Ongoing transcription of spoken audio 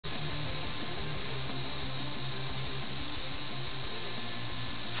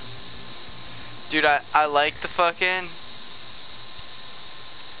Dude, I like the fucking...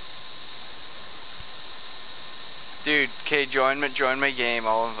 Dude, okay, join my game.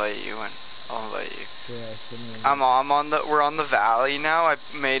 I'll invite you and I'll invite you. Yeah, I'm on the, we're on the valley now. I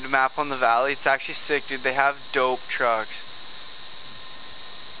made a map on the valley. It's actually sick, dude. They have dope trucks.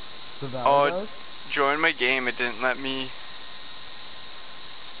 The valley does? Join my game. It didn't let me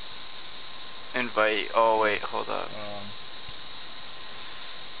invite. Oh wait, hold up.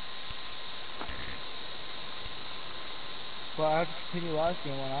 Well, I have to continue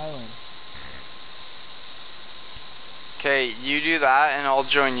asking on island. Okay, you do that and I'll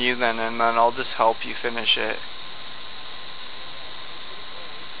join you then, and then I'll just help you finish it.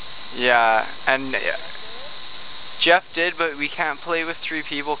 Yeah, and Jeff did, but we can't play with 3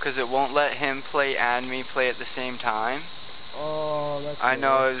 people because it won't let him play and me play at the same time. Oh, that's I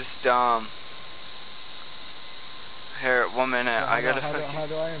know, it was dumb. Here, 1 minute. So I gotta how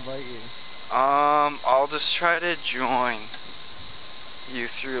do I invite you? I'll just try to join you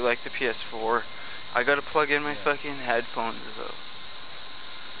through like the PS4. I gotta plug in my fucking headphones though.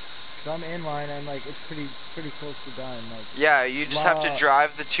 Cause I'm in line and like it's pretty close to done. Like yeah, you just have to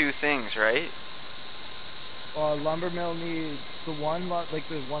drive the 2 things, right? Lumber mill needs the one. Like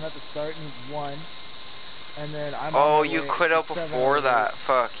there's one at the start needs 1, and then I'm. Oh, you quit out before that.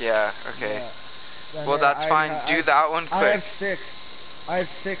 Fuck yeah. Okay. Yeah. Well, that's fine. Do that one quick. I have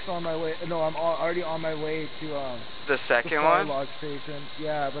 6 on my way. No, I'm already on my way to the second one. Log station.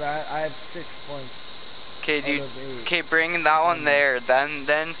 Yeah, but I have 6 points. Okay, dude. Okay, bring that one there.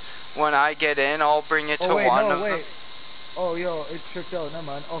 Then when I get in, I'll bring it to one of them. Oh, yo, it tripped out. Never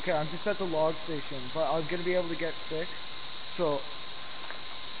mind. Okay, I'm just at the log station, but I'm gonna be able to get 6. So.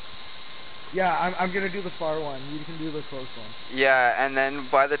 Yeah, I'm gonna do the far one. You can do the close one. Yeah, and then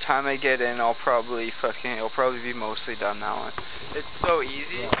by the time I get in, it'll probably be mostly done, that one. It's so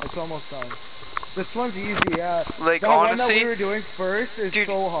easy. Yeah, it's almost done. This one's easy, yeah. Like, the honestly, one that we were doing first is dude,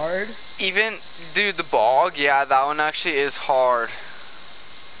 so hard. Even, dude, the bog, yeah, that one actually is hard.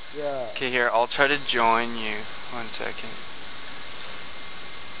 Yeah. Okay, here, I'll try to join you. 1 second.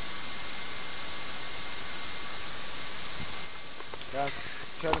 Yeah,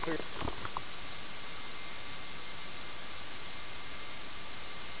 try to figure.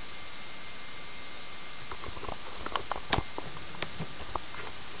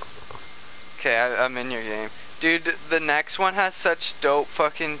 Okay, I'm in your game. Dude, the next one has such dope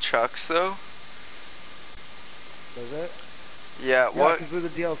fucking trucks, though. Does it? Yeah, what? Yeah, because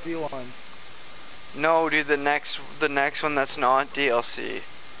the DLC one. No, dude, the next one that's not DLC.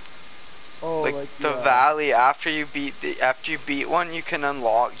 Oh, like the valley. After you beat one, you can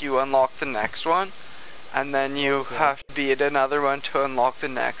unlock the next one, and then you have to beat another one to unlock the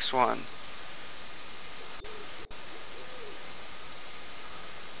next one.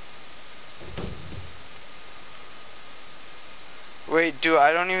 Wait,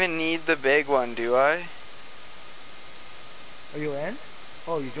 I don't even need the big one, do I? Are you in?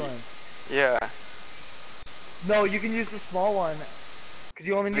 Oh, you joined. Yeah. No, you can use the small one, because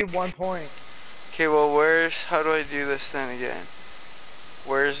you only need 1 point. Okay, well, how do I do this then again?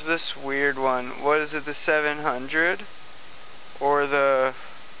 Where's this weird one? What is it, the 700? Or the...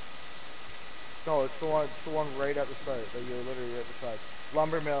 No, it's the one right at the start, that you're literally at the side.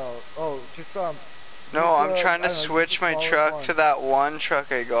 Lumber mill. Oh, just, No, I'm trying to switch my truck to that one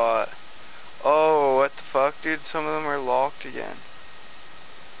truck I got. Oh, what the fuck, dude? Some of them are locked again.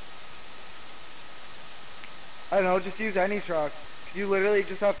 I don't know, just use any truck. You literally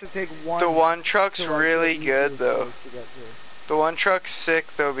just have to take one. The one truck's really good, though. The one truck's sick,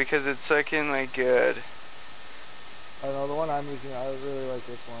 though, because it's fucking, like, good. I don't know, the one I'm using, I really like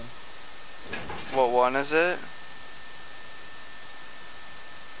this one. What one is it?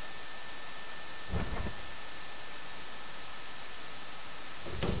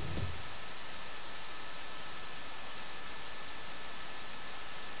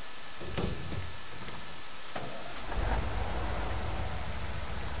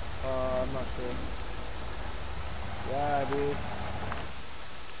 I'm not sure. Yeah, dude.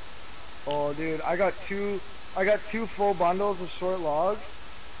 Oh, dude, I got two full bundles of short logs,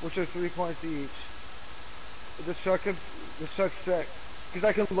 which are 3 points each. This truck's sick, because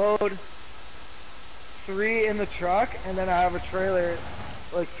I can load 3 in the truck, and then I have a trailer,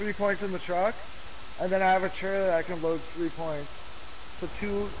 like 3 points in the truck, and then I have a trailer I can load 3 points. So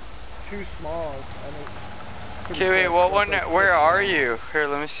two smalls. Okay, wait, what one? Where are you? Here,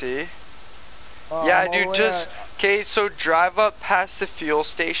 let me see. Yeah, dude, just... Okay, so drive up past the fuel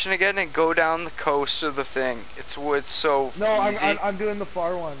station again and go down the coast of the thing. It's so easy. No, I'm doing the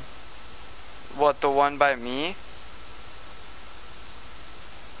far one. What, the one by me?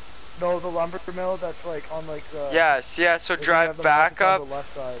 No, the lumber mill that's like on like the. Yes, yeah. So drive back up.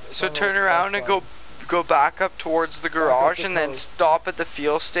 So turn around and go back up towards the garage, and then stop at the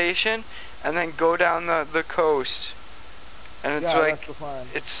fuel station, and then go down the coast. And it's like,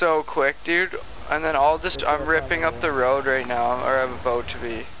 it's so quick, dude. And then I'm ripping up the road right now, or I'm about to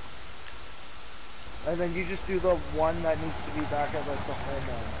be. And then you just do the one that needs to be back at like the home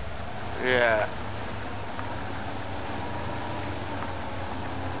one. Yeah.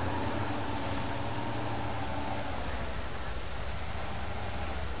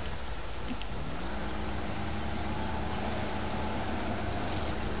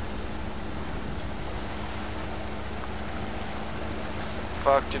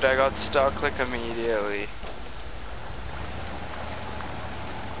 Fuck, dude, I got stuck like immediately.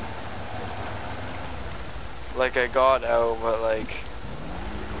 Like I got out, but like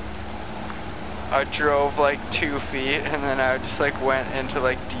I drove like 2 feet and then I just like went into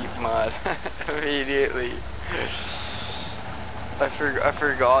like deep mud immediately. I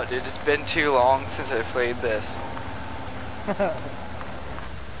forgot, dude. It's been too long since I played this.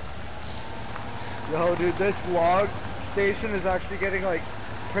 Yo, dude, this log station is actually getting like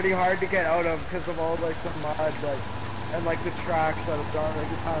pretty hard to get out of because of all like the mud, like, and like the tracks that have gone, like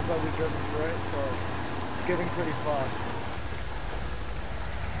the times that we've driven through it, so it's getting pretty fun.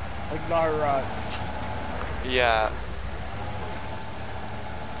 Like not a rut. Yeah.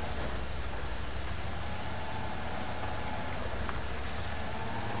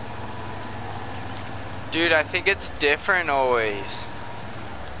 Dude, I think it's different always.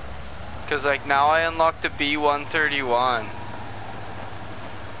 Cause like now I unlocked the B131.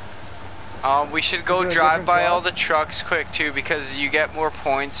 We should go drive by all the trucks quick too, because you get more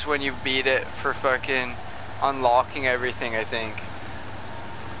points when you beat it for fucking unlocking everything, I think.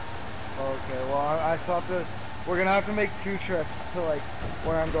 Okay, well I thought that we're gonna have to make 2 trips to like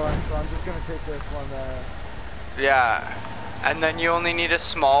where I'm going, so I'm just gonna take this one there. Yeah, and then you only need a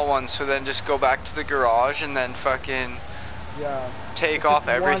small one, so then just go back to the garage and then fucking take off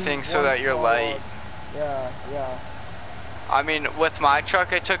everything so that you're light. Yeah, yeah. I mean, with my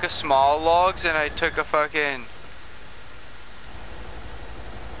truck I took a small logs and I took a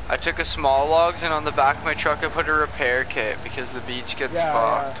small logs, and on the back of my truck I put a repair kit because the beach gets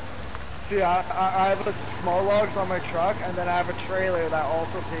fucked. Yeah. See, I have the small logs on my truck, and then I have a trailer that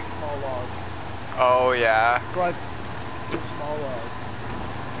also takes small logs. Oh yeah. So I do small logs.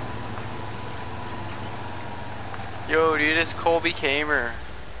 Yo, dude, it's Colby Kamer.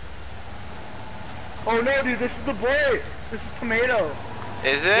 Oh no, dude, this is the boy. This is Tomato.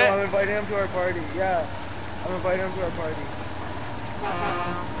 Is it? No, I'm inviting him to our party. Yeah, I'm inviting him to our party.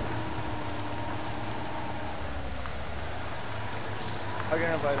 I'm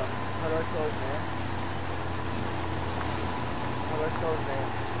gonna invite him. How do I spell his name? How do I spell his name?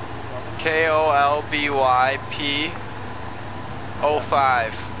 KOLBYP05.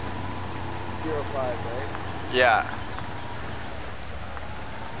 05, right? Yeah.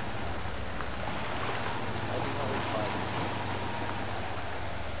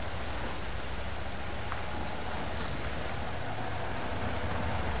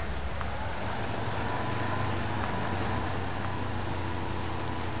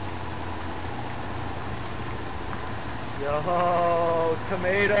 Yo,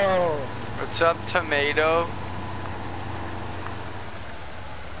 Tomato! What's up, Tomato?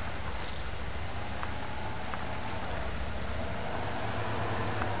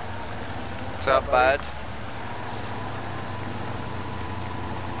 What's up, bud?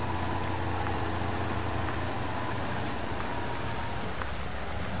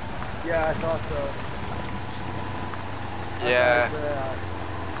 Yeah, I thought so. Yeah. I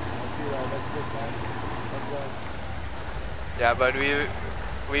see that. That's good, man. That's good. Yeah, but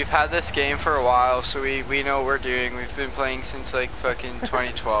we've had this game for a while, so we know what we're doing. We've been playing since like fucking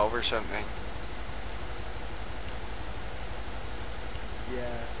 2012 or something. Yeah,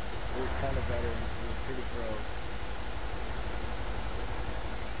 we're kind of veterans. We're pretty pro.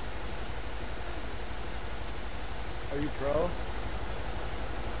 Are you pro?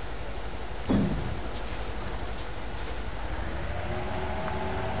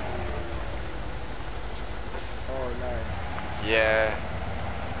 Oh, nice. Yeah.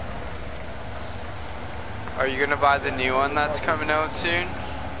 Are you gonna buy the new one that's coming out soon?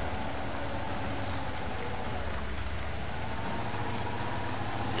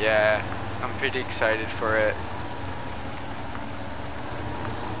 Yeah, I'm pretty excited for it.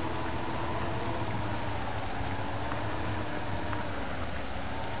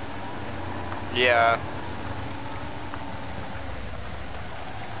 Yeah.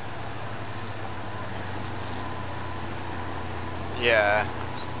 Yeah.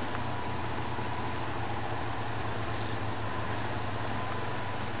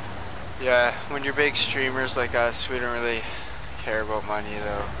 Yeah, when you're big streamers like us, we don't really care about money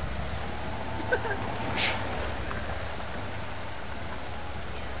though.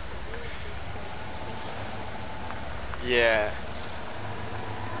 Yeah.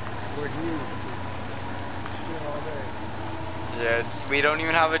 We're huge. Stream all day. Yeah, we don't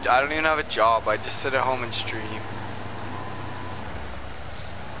even have I don't even have a job. I just sit at home and stream.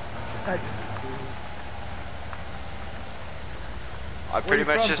 I just stream. I pretty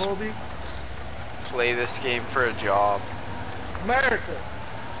much just Colby? play this game for a job. America.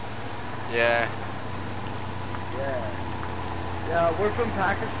 Yeah. Yeah. Yeah, we're from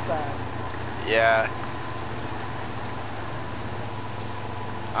Pakistan. Yeah.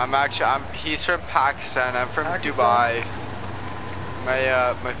 He's from Pakistan, I'm from Dubai.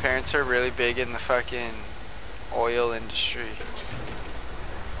 My parents are really big in the fucking oil industry.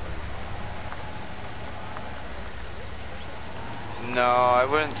 No, I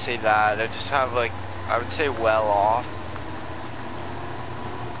wouldn't say that. I just have like, I would say well off.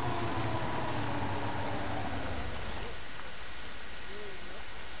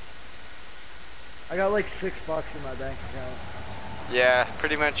 I got like $6 in my bank account. Yeah,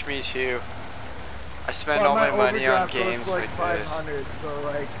 pretty much me too. I spend all my money on games like this. 500, so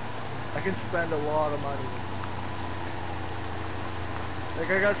like I can spend a lot of money. Like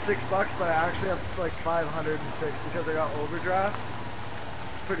I got $6, but I actually have like 506 because I got overdraft.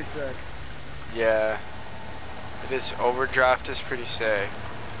 It's pretty sick. Yeah, it is. Overdraft is pretty sick.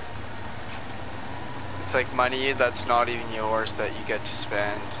 It's like money that's not even yours that you get to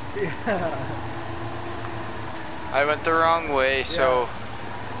spend. Yeah. I went the wrong way, so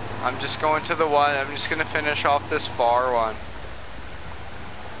I'm just going to the one. I'm just gonna finish off this far one.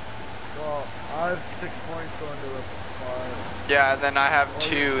 Well, I have 6 points going to the far. Yeah, then I have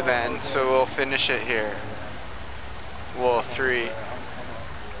 2 then, okay. So we'll finish it here. Well, 3.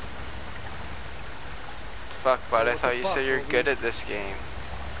 Fuck, bud, I thought you said you're good at this game.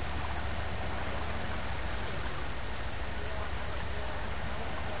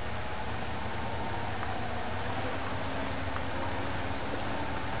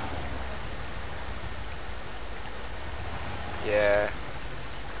 Yeah.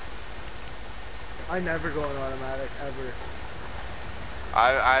 I never go in automatic, ever.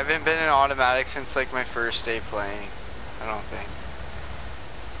 I haven't been in automatic since like my first day playing, I don't think.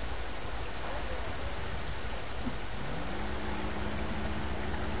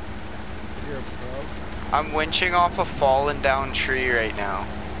 You're a pro? I'm winching off a fallen down tree right now.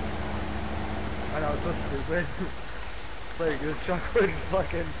 I know, it's so stupid. Like, this truck would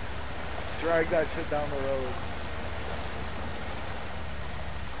fucking drag that shit down the road.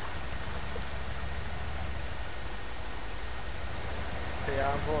 Yeah,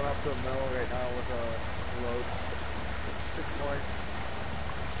 I'm pulling up to a mill right now with a load. 6 points.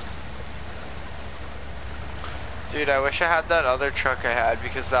 Dude, I wish I had that other truck I had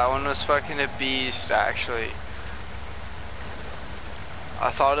because that one was fucking a beast, actually. I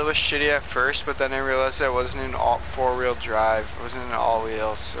thought it was shitty at first, but then I realized it wasn't in all 4-wheel drive. It wasn't in all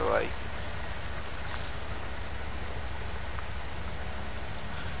wheels, so like.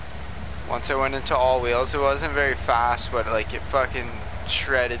 Once I went into all wheels, it wasn't very fast, but like it fucking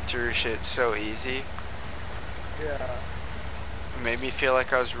shredded through shit so easy. Yeah. It made me feel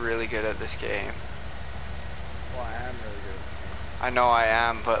like I was really good at this game. Well, I am really good. I know I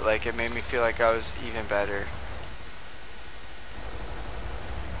am, but like it made me feel like I was even better.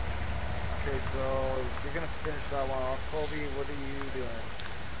 Okay, so you're gonna finish that one off, Colby. What are you doing?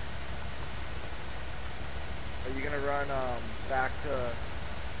 Are you gonna run back to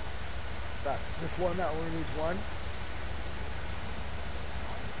this one that only needs 1?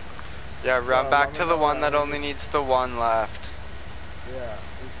 Yeah, run back to the one that only needs the 1 left. Yeah,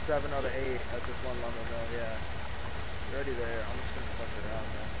 there's 7 out of 8 at this one lumber mill, yeah. You're already there, I'm just gonna fuck around,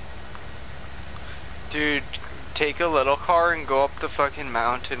 man. Dude, take a little car and go up the fucking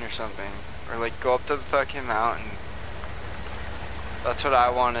mountain or something. Or like go up the fucking mountain. That's what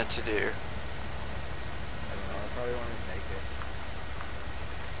I wanted to do. I don't know, I probably won't even make it.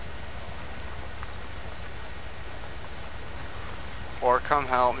 Or come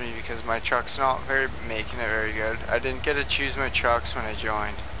help me because my truck's not making it very good. I didn't get to choose my trucks when I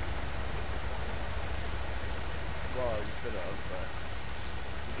joined. Well, you could have,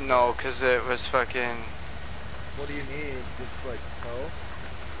 but... No, cause it was fucking... What do you need? Just like tow?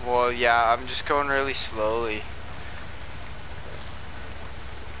 Well, yeah, I'm just going really slowly.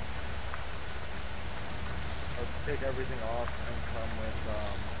 I'll take everything off and come with,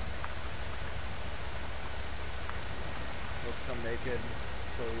 let's come naked,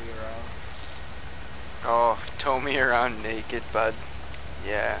 tow you around. Oh, tow me around naked, bud.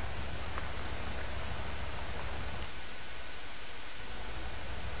 Yeah.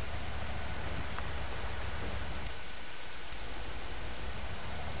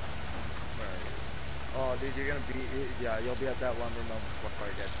 dude, you're gonna be, yeah, you'll be at that lumber mill before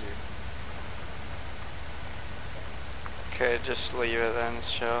I get to you. Okay, just leave it then,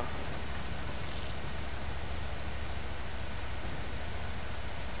 it's chill.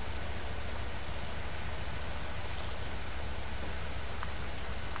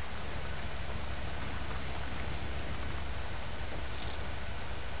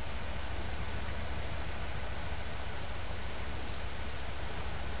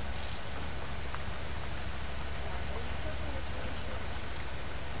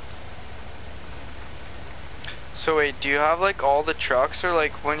 So wait, do you have like all the trucks, or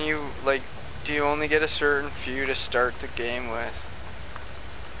like when you like, do you only get a certain few to start the game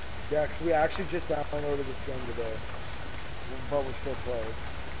with? Yeah, because we actually just downloaded this game today, but we're still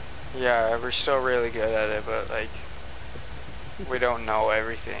close. Yeah, we're still really good at it, but like, we don't know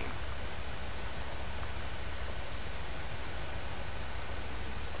everything.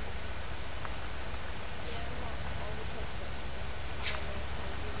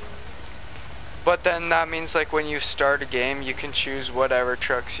 But then that means like when you start a game, you can choose whatever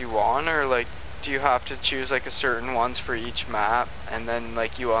trucks you want, or like, do you have to choose like a certain ones for each map, and then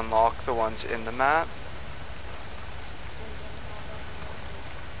like you unlock the ones in the map?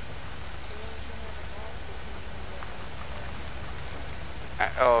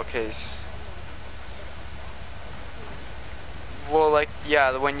 Oh, okay. Well, like,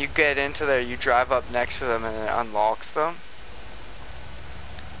 yeah, when you get into there, you drive up next to them and it unlocks them.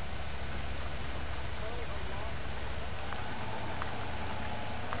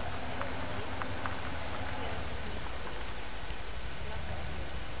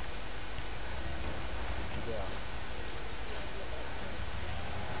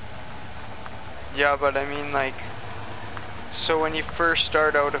 Yeah, but I mean, like, so when you first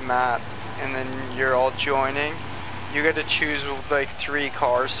start out a map and then you're all joining, you get to choose like 3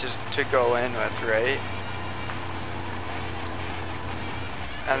 cars to go in with, right?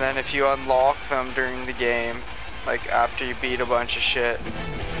 And then if you unlock them during the game, like after you beat a bunch of shit,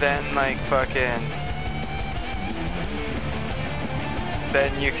 then like fucking,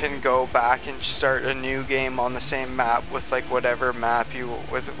 then you can go back and start a new game on the same map with like whatever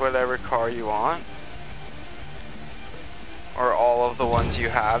car you want. Or all of the ones you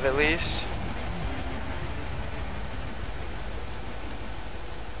have at least.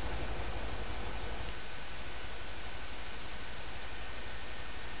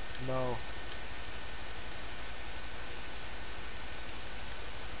 No.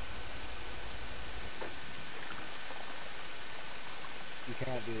 You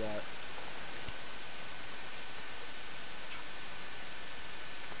can't do that.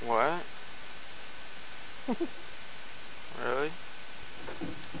 What? Really?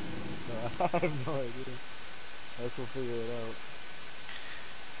 No, I have no idea. I guess we'll figure it out.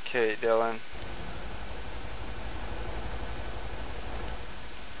 Okay, Dylan.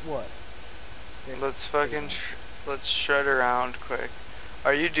 What? Let's fucking, let's shred around quick.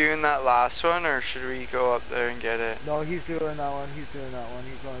 Are you doing that last one, or should we go up there and get it? No, he's doing that one. He's doing that one.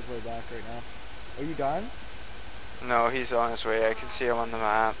 He's on his way back right now. Are you done? No, he's on his way. I can see him on the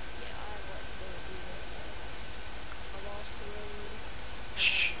map.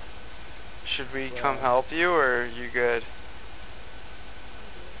 Shh. Should we come help you, or are you good?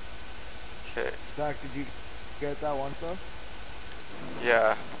 Okay. Zach, did you get that one stuff?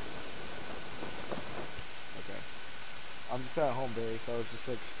 Yeah. Okay. I'm just at home, Barry, so I was just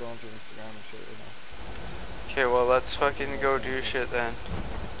like scrolling through Instagram and shit right now. Okay, well let's fucking go do shit then.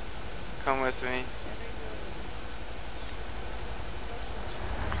 Come with me.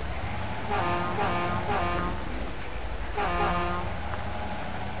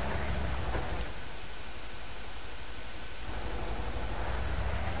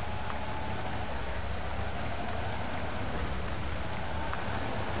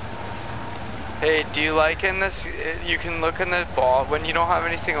 Hey, do you like in this, you can look in the ball, when you don't have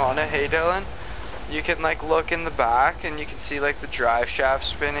anything on it, hey Dylan, you can like look in the back and you can see like the drive shaft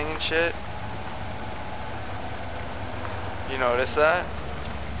spinning and shit. You notice that?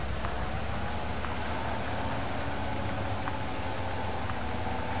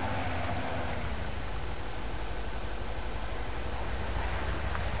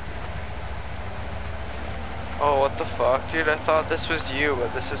 Oh, what the fuck, dude? I thought this was you,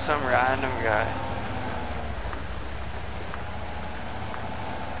 but this is some random guy.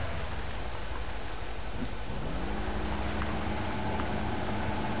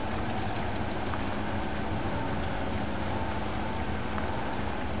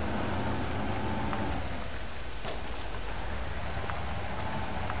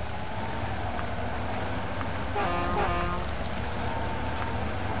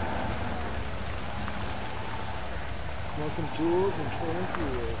 Smoking jewels and chilling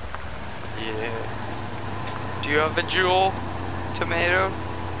fuel. Yeah. Do you have a jewel, Tomato?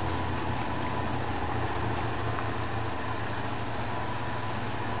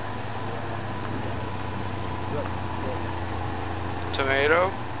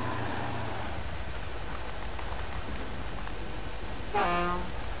 Tomato?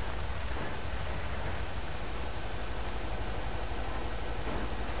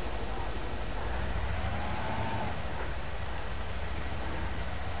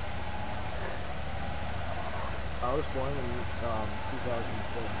 I was born in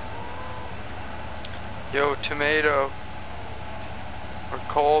 2006. Yo, Tomato. Or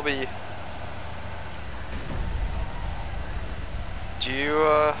Colby. Do you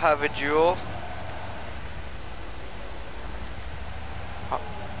have a jewel?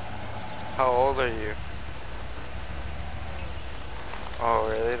 How old are you? Oh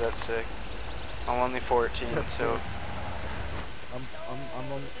really? That's sick. I'm only 14, so. I'm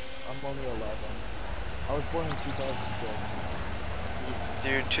only 11. I was born in 2006.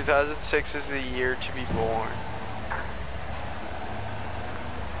 Dude, 2006 is the year to be born.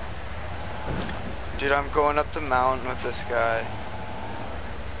 Dude, I'm going up the mountain with this guy.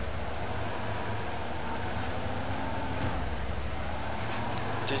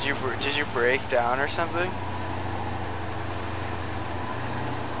 Did you break down or something?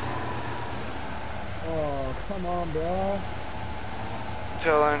 Oh, come on, bro.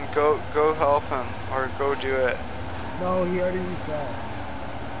 Dylan, go help him or go do it. No, he already used that.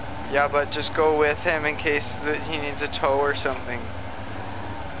 Yeah, but just go with him in case that he needs a tow or something.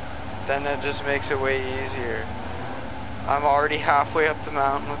 Then it just makes it way easier. I'm already halfway up the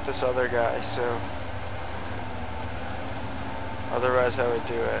mountain with this other guy, so otherwise I would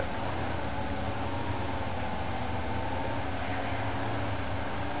do it.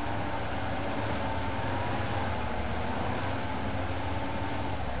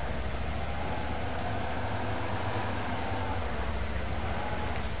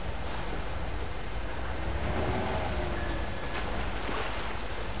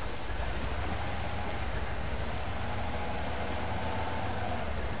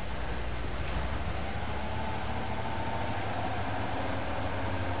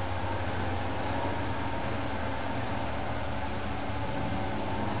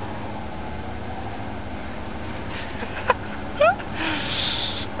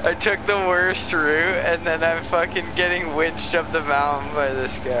 I took the worst route and then I'm fucking getting winched up the mountain by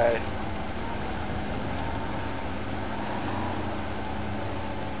this guy.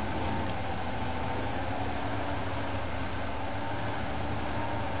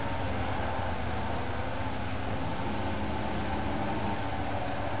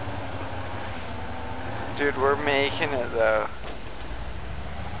 Dude, we're making it though.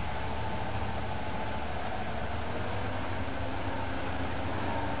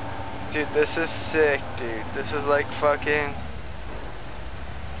 Dude, this is sick, dude. This is like fucking...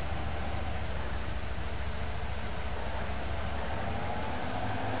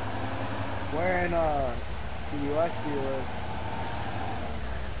 Where in the US do you live?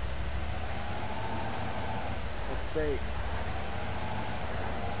 What state?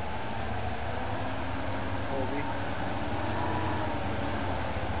 Colby.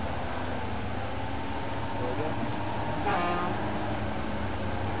 Georgia? Yeah.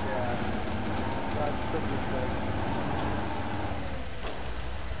 That's pretty sick.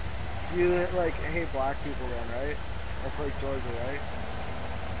 So you like hate black people then, right? That's like Georgia, right?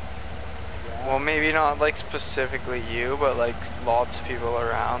 Yeah. Well, maybe not like specifically you, but like lots of people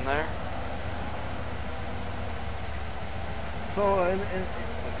around there. So,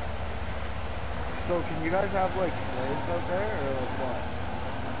 so can you guys have like slaves out there, or like what?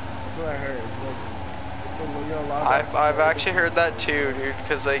 That's what I heard. Like, so you're allowed to have I've slaves? actually heard that too, dude.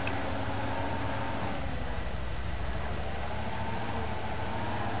 Cause like,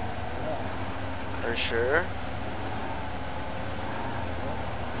 Yeah. for sure.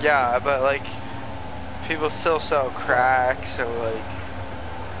 Yeah, but like, people still sell crack, so like.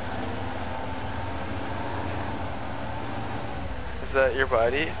 Is that your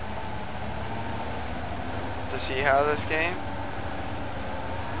buddy? Does he have this game?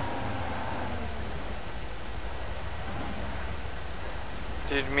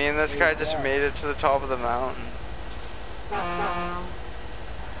 Dude, me and this guy just made it to the top of the mountain.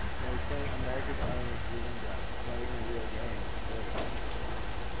 America's Army is breeding ground. It's not even a real game.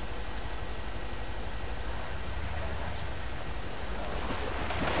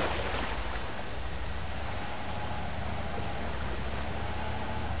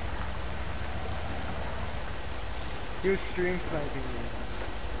 He was stream sniping me.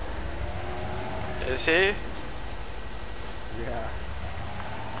 Is he? Yeah.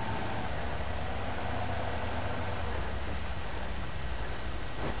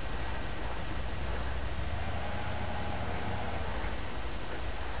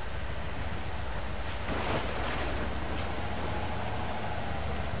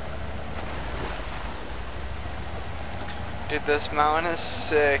 Dude, this mountain is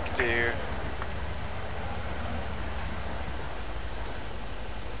sick, dude.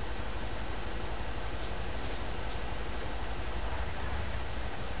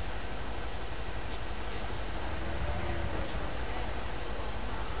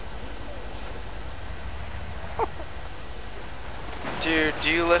 Dude,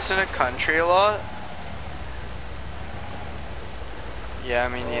 do you listen to country a lot? Yeah,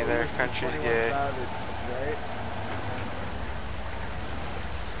 me neither. Country's gay. Savage, right?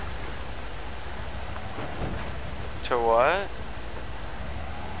 To what?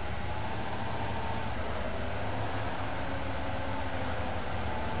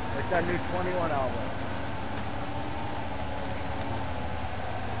 Like that new 21 album.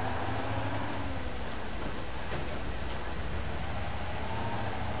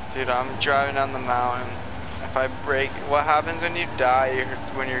 Dude, I'm driving down the mountain. If I break, what happens when you die,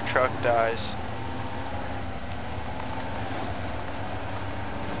 when your truck dies?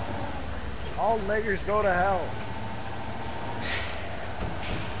 All niggers go to hell.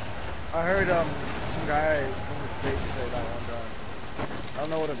 I heard some guy from the States say that one time. I don't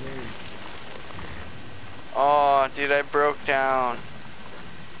know what it means. Oh, dude, I broke down.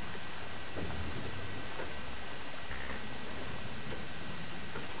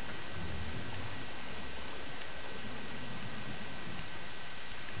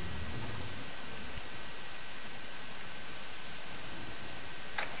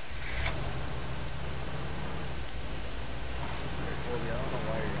 Colby, I don't know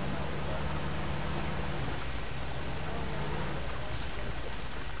why you're on that with that.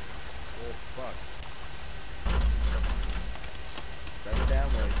 Oh, fuck. Better damn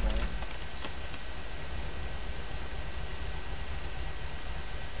way, man.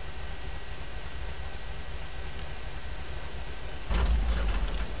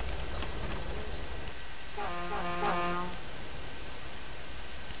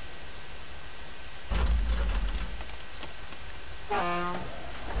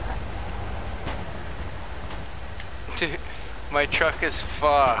 Dude, my truck is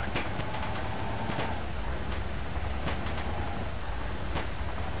fucked.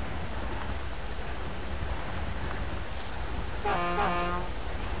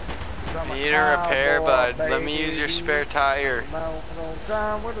 Need a repair, bud. Let me use your spare tire.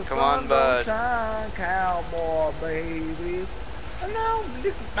 Come on, bud. Cowboy, baby.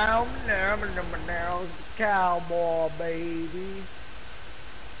 Cowboy, baby.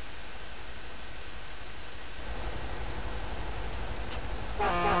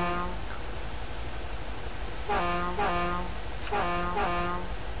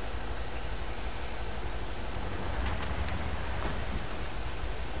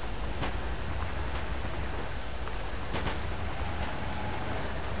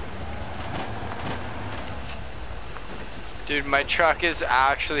 Dude, my truck is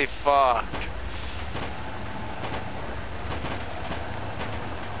actually fucked.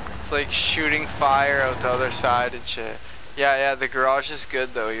 It's like shooting fire out the other side and shit. Yeah, the garage is good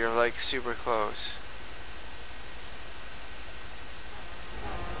though. You're like super close.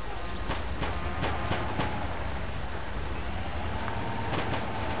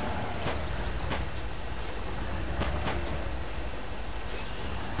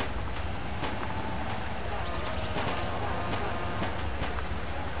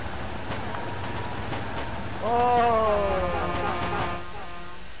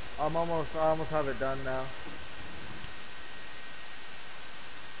 I almost have it done now.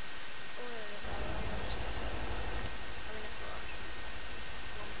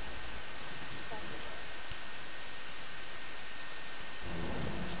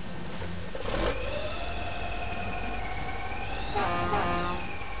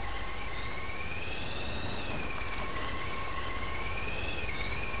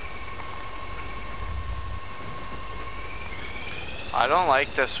 I don't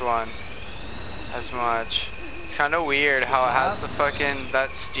like this one as much. It's kind of weird how it has the fucking,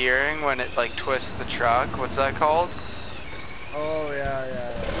 that steering when it like twists the truck. What's that called? Oh, yeah.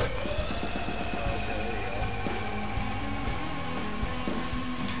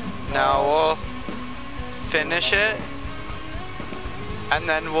 Now we'll finish it, and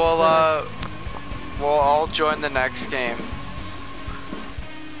then we'll all join the next game.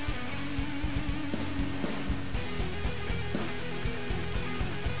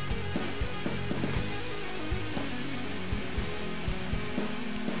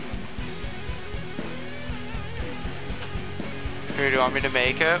 Here, do you want me to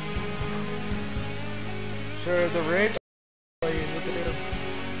make it? Sure, the ridge. Look at it.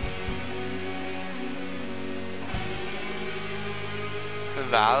 The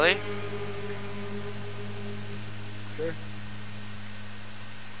valley? Sure.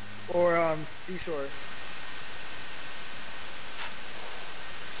 Or seashore.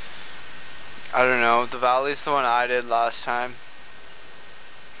 I don't know. The valley's the one I did last time.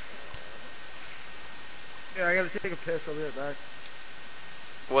 Yeah, I gotta take a piss. I'll be right back.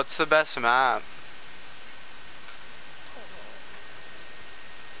 What's the best map?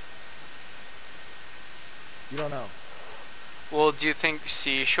 You don't know. Well, do you think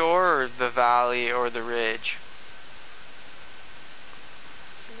seashore or the valley or the ridge?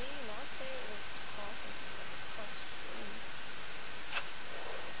 To me, my favorite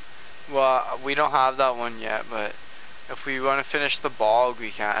is Well, we don't have that one yet, but if we want to finish the bog, we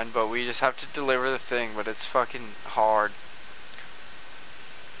can, but we just have to deliver the thing, but it's fucking hard.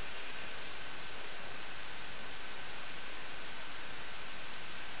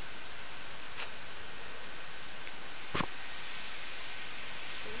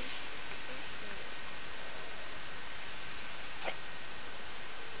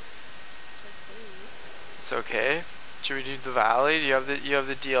 It's okay. Should we do the valley? Do you have the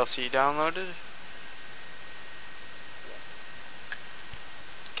DLC downloaded?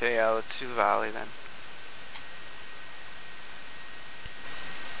 Okay, yeah, let's do the valley then.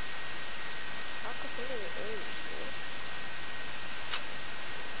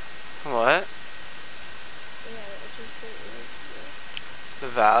 What? The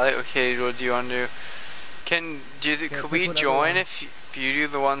valley? Okay, what do you want to do? Could we join if you do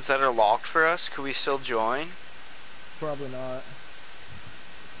the ones that are locked for us? Could we still join? Probably not.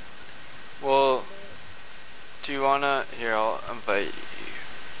 Well, do you wanna? Here, I'll invite you.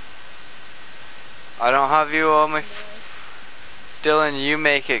 I don't have you on my. Dylan, you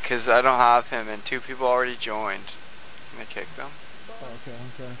make it, cause I don't have him, and 2 people already joined. Can I kick them? Oh, okay,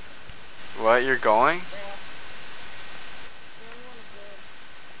 okay. What? You're going?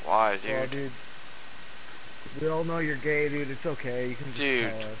 Why, dude? Well, dude. We all know you're gay, dude. It's okay. You can just Dude.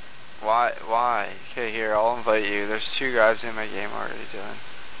 tell us. Why? Okay, here, I'll invite you. There's 2 guys in my game already, Dylan.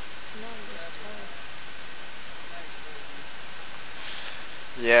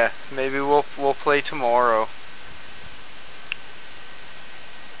 Yeah, maybe we'll play tomorrow.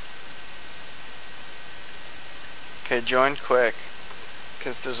 Okay, join quick,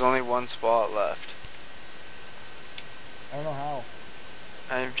 cause there's only 1 spot left. I don't know how.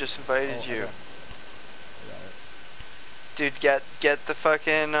 I've just invited you. Okay. I got it. Dude, get the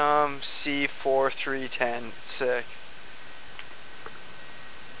fucking C4310. It's sick.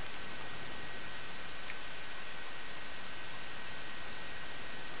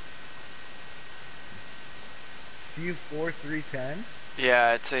 C4310?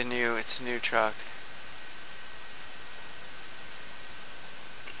 Yeah, it's a new truck.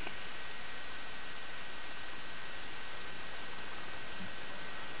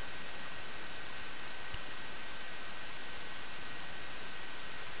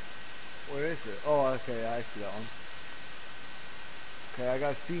 Where is it? Oh, okay, I see that one. Okay, I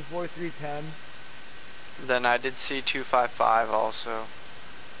got C4310. Then I did C255 also.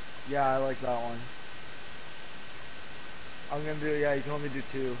 Yeah, I like that one. I'm gonna do, yeah, you can only do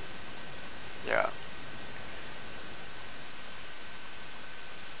 2. Yeah.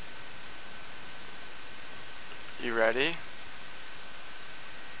 You ready?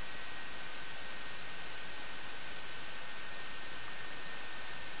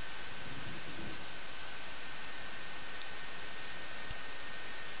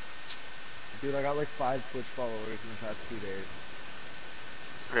 Dude, I got like 5 Twitch followers in the past 2 days.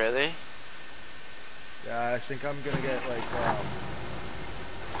 Really? Yeah, I think I'm gonna get like, gonna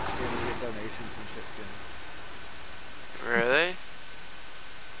get donations and shit soon. Really?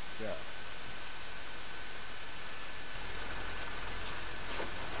 Yeah.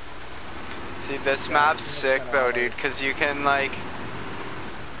 See, this Yeah, map's it's sick kinda though, hard. dude, cause you can like,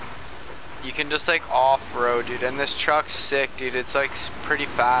 you can just like off-road, dude, and this truck's sick, dude. It's like pretty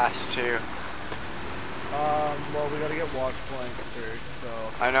fast too. Well, we gotta get watch points first, so.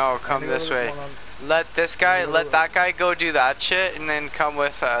 I know, come this way. Let that guy go do that shit, and then come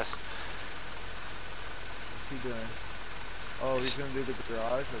with us. What's he doing? Oh, he's gonna do the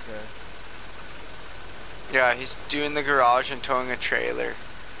garage? Okay. Yeah, he's doing the garage and towing a trailer.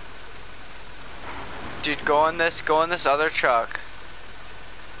 Dude, go in this other truck.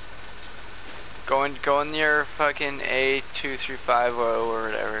 Go in your fucking A2350 or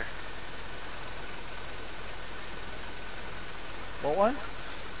whatever. What one?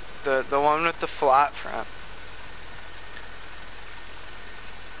 The one with the flat front.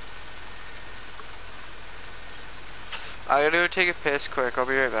 I gotta go take a piss quick. I'll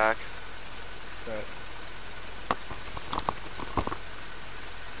be right back. Okay.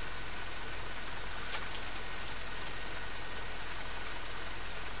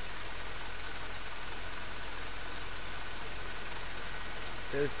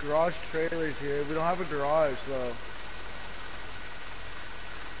 There's garage trailers here. We don't have a garage though.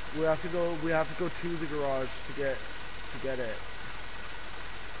 We have to go to the garage to get it.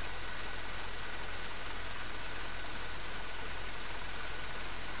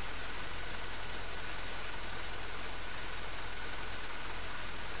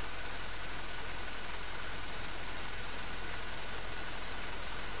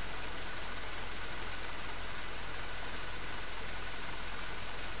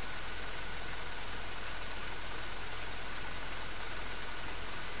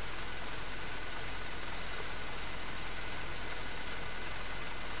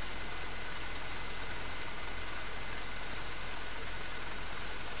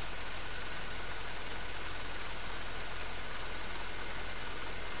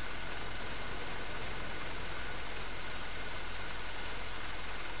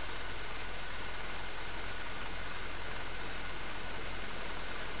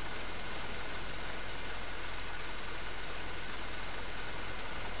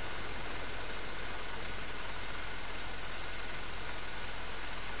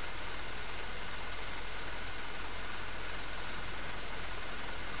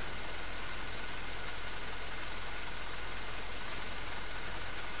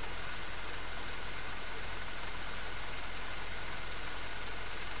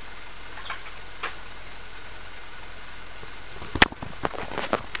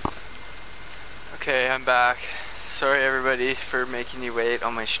 Okay, I'm back. Sorry everybody for making you wait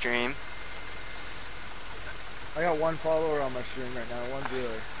on my stream. I got one follower on my stream right now, one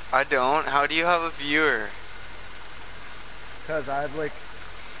viewer. I don't. How do you have a viewer? Cause I have like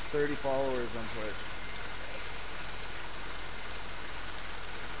 30 followers on Twitch.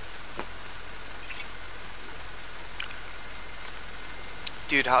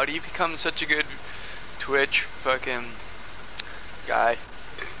 Dude, how do you become such a good Twitch fucking guy?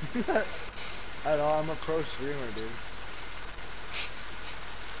 I know, I'm a pro streamer, dude.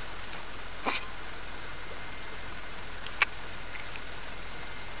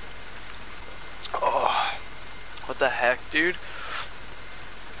 Oh, what the heck, dude?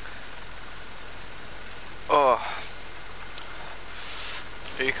 Oh.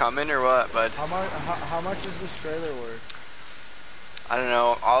 Are you coming or what, bud? How much is this trailer worth? I don't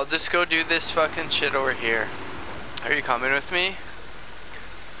know. I'll just go do this fucking shit over here. Are you coming with me?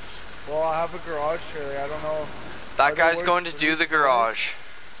 Well, I have a garage trailer. I don't know. That guy's going to do the garage.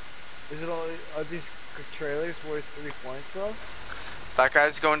 Is it only, are these trailers worth 3 points though? That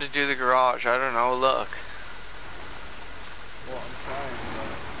guy's going to do the garage. I don't know. Look. Well, I'm trying.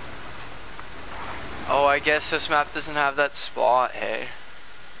 Oh, I guess this map doesn't have that spot, hey.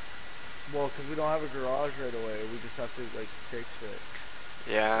 Well, because we don't have a garage right away. We just have to like take shit.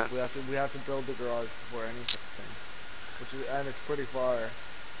 Yeah. We have to build the garage before anything. And it's pretty far.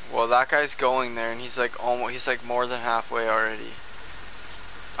 Well, that guy's going there, and he's like more than halfway already.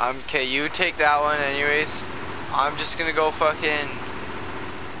 Okay, you take that one anyways. I'm just gonna go fucking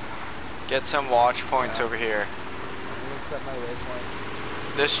get some watch points over here. I'm gonna set my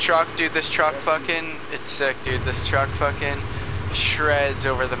waypoint. This truck, dude, it's sick, dude. This truck fucking shreds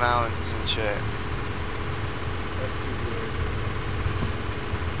over the mountains and shit.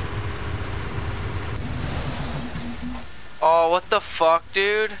 Oh, what the fuck,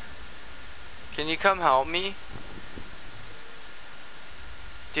 dude? Can you come help me?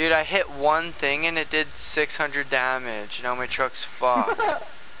 Dude, I hit one thing and it did 600 damage. Now my truck's fucked.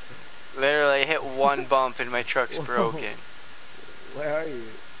 Literally, I hit one bump and my truck's broken. Where are you?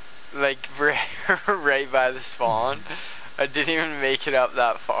 Like, right by the spawn. I didn't even make it up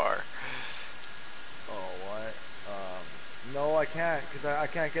that far. Oh, what? No, I can't, because I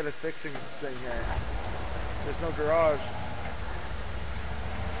can't get a fixing thing here. There's no garage.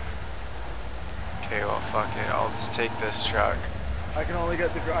 Okay, well, fuck it. I'll just take this truck. I can only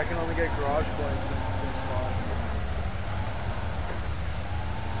get garage points in spawn.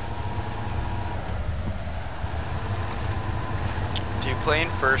 Do you play in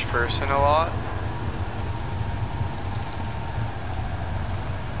first person a lot?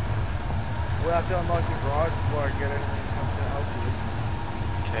 We'll have to unlock the garage before I get anything that comes to help you.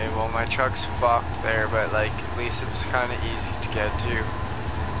 Okay, well, my truck's fucked there, but like, at least it's kind of easy to get to.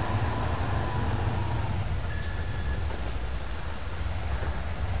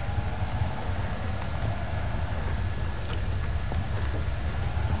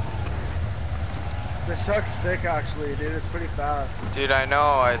 The truck's sick actually, dude. It's pretty fast. Dude, I know,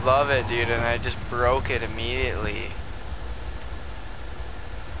 I love it, dude, and I just broke it immediately.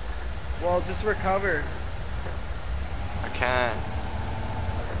 Well, just recover. I can't.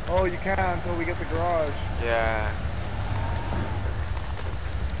 Oh, you can until we get the garage. Yeah.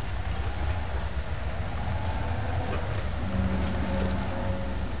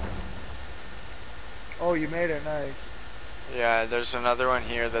 Oh, you made it, nice. Yeah, there's another one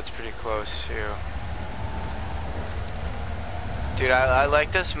here that's pretty close too. Dude, I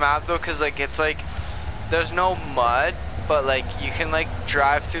like this map though, cause like it's like there's no mud, but like you can like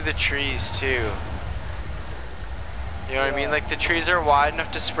drive through the trees too. You know what I mean? Like the trees are wide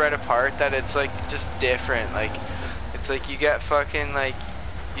enough to spread apart that it's like just different. Like it's like you get fucking like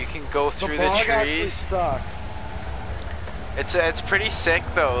you can go through the trees. Sucks. It's pretty sick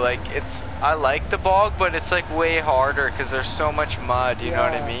though. Like I like the bog, but it's like way harder because there's so much mud. You know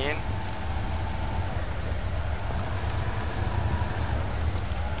what I mean?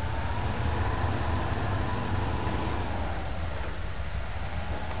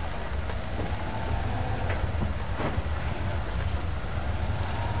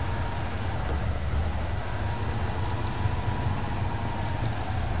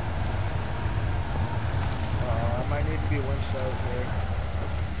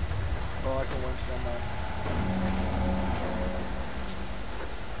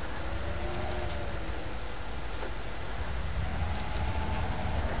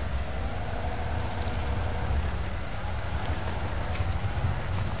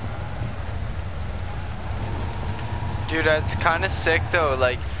 Dude, that's kind of sick though,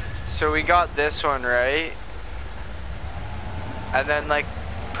 like, so we got this one, right? And then like,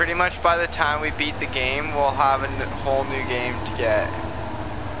 pretty much by the time we beat the game, we'll have a whole new game to get.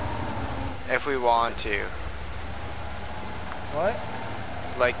 If we want to. What?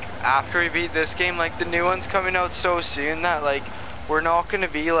 Like, after we beat this game, like the new one's coming out so soon that like, we're not gonna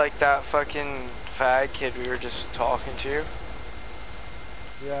be like that fucking fag kid we were just talking to.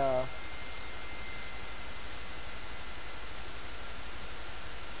 Yeah.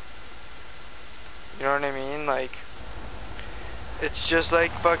 You know what I mean? Like, it's just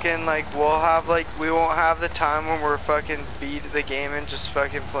like fucking like we'll have like we won't have the time when we're fucking beat the game and just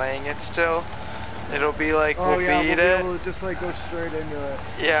fucking playing it still. It'll be like we'll beat we'll it. be able to just like go straight into it.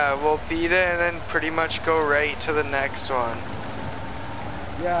 Yeah, we'll beat it and then pretty much go right to the next one.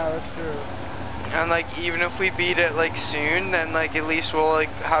 Yeah, that's true. And like even if we beat it like soon, then like at least we'll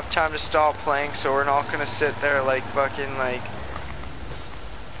like have time to stop playing, so we're not gonna sit there like fucking like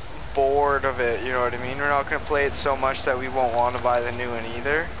bored of it, you know what I mean? We're not gonna play it so much that we won't want to buy the new one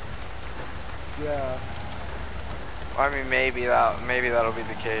either. Yeah. I mean, maybe that'll be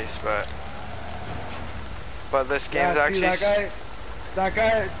the case, but this game's actually. That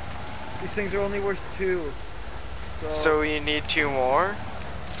guy, these things are only worth 2. So you need 2 more.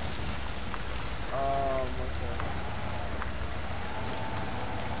 One second.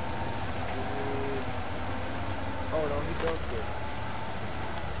 Oh no, he built it.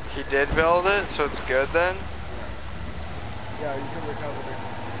 He did build it, so it's good then? Yeah, you can recover it.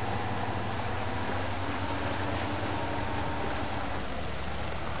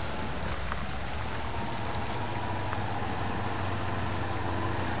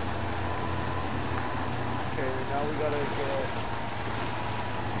 Okay, now we gotta get...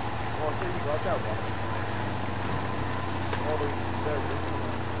 Oh, I think you got that one. Oh, there, this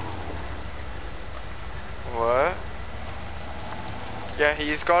one. What? Yeah,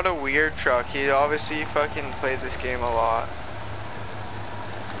 he's got a weird truck. He obviously fucking played this game a lot.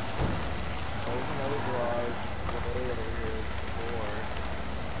 Oh, there's another garage. Whatever it is.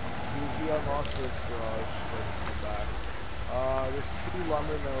 4. We unlocked this garage. Let's go back. There's 2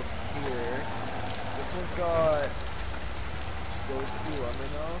 lumber mills here. This one's got those 2 lumber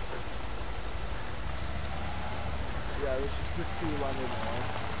mills. Yeah, there's just the 2 lumber mills.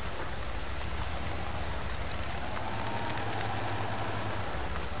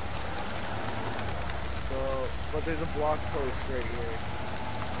 But there's a block post right here.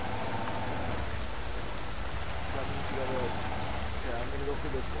 That means you gotta... Yeah, I'm gonna go for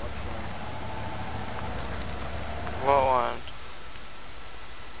this watch What one?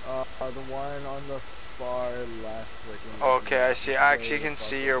 The one on the far left. Like Okay, I see. I actually can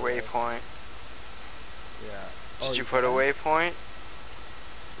see your waypoint. Yeah. Did you put a waypoint?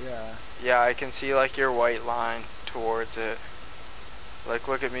 Yeah. Yeah, I can see like your white line towards it. Like,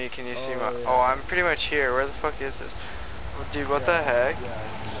 look at me, can you see my... Yeah. Oh, I'm pretty much here. Where the fuck is this? Oh, dude, what the heck?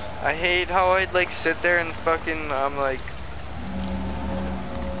 Yeah, I hate how I'd, like, sit there and fucking, I'm like...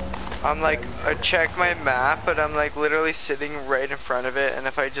 I'm like, Yeah, I check my map, but I'm like literally sitting right in front of it, and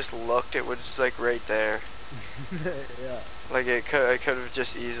if I just looked, it was just like right there. yeah. Like I could have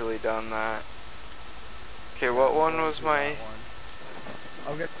just easily done that. Okay, Yeah, what I'm one going was through my? that one.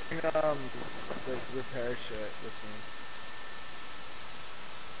 I'm getting the repair shit with me.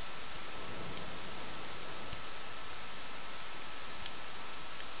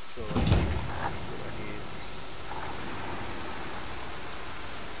 So like, what I need.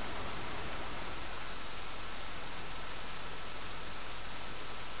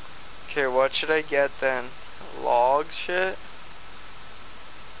 Okay, what should I get then? Log shit?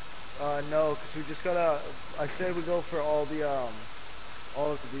 No, cause we just gotta. I say we go for all of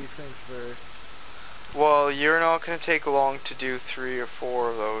these things first. Well, you're not gonna take long to do 3 or 4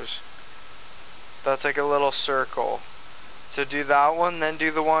 of those. That's like a little circle. So do that one, then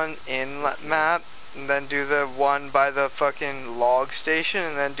do the one in map, and then do the one by the fucking log station,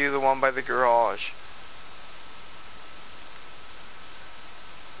 and then do the one by the garage.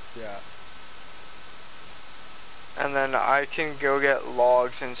 Yeah. And then I can go get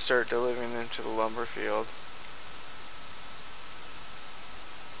logs and start delivering them to the lumber field.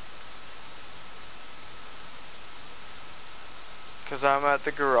 Cause I'm at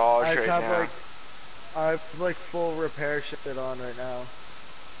the garage right now. I have like full repair shit on right now.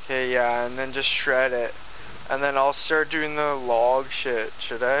 Okay, yeah, and then just shred it. And then I'll start doing the log shit,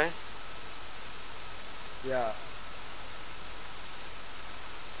 should I? Yeah.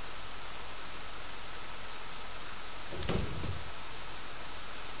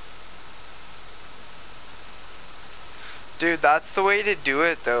 Dude, that's the way to do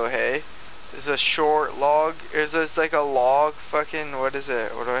it though, hey? Is a short log, is this like a log fucking, what is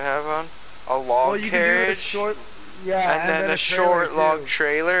it? What do I have on? A log you carriage? Can do a short, yeah, and then a short log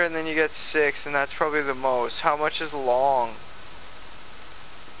trailer, and then you get 6, and that's probably the most. How much is long?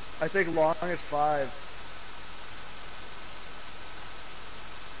 I think long is 5.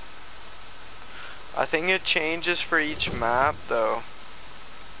 I think it changes for each map though.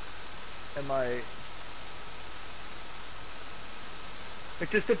 It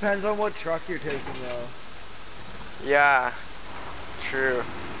just depends on what truck you're taking though. Yeah, true.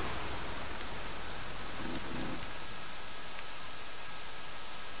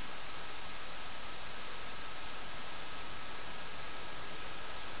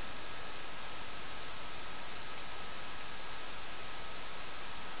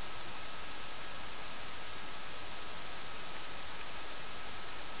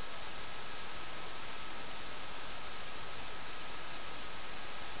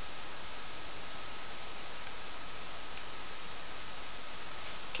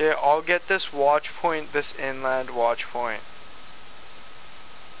 Okay, I'll get this watch point, this inland watch point.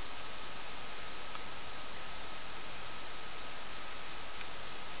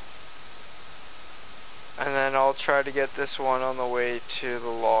 And then I'll try to get this one on the way to the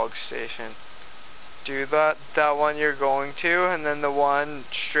log station. Do that one you're going to, and then the one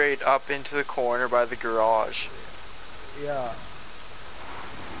straight up into the corner by the garage. Yeah.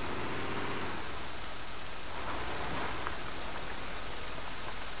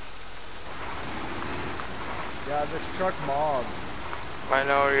 Yeah, this truck mobs. I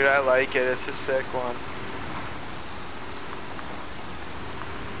know, dude, I like it. It's a sick one.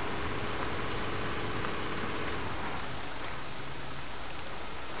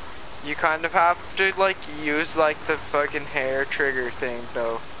 You kind of have to like use like the fucking hair trigger thing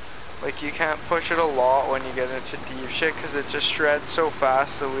though. Like you can't push it a lot when you get into deep shit because it just shreds so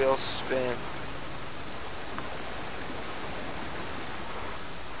fast the wheels spin.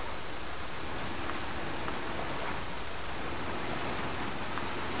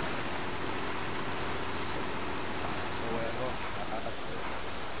 Oh wait, I'm going past it.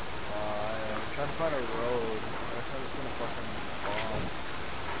 I'm trying to find a road. I thought it was gonna fucking bomb.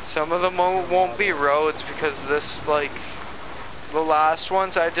 Some of them won't be roads because this like the last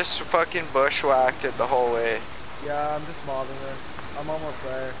ones I just fucking bushwhacked it the whole way. Yeah, I'm just mobbing this. I'm almost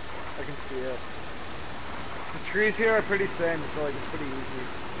there. I can see it. The trees here are pretty thin, so like it's pretty easy.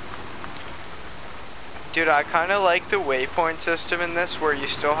 Dude, I kind of like the waypoint system in this where you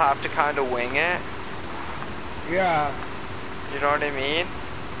still have to kind of wing it. Yeah. You know what I mean?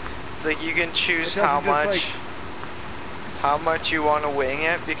 It's like you can choose It how doesn't just, much you want to wing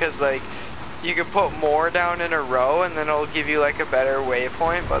it because like you can put more down in a row and then it'll give you like a better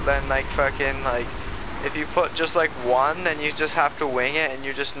waypoint, but then like fucking like if you put just like one, then you just have to wing it and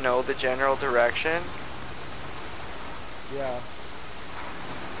you just know the general direction. Yeah.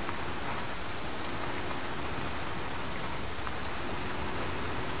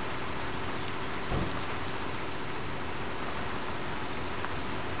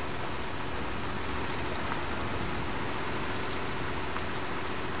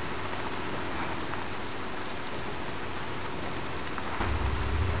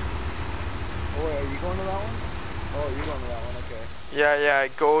 going to that one? Oh, you're going to that one, okay. Yeah,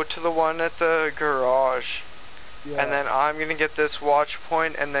 go to the one at the garage. Yeah. And then I'm gonna get this watch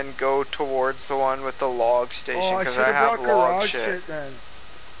point and then go towards the one with the log station because I I have brought log garage shit. then.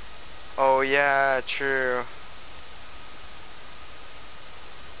 Oh yeah, true.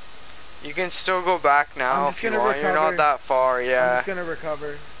 You can still go back now if you want. You're not that far, yeah. I'm just gonna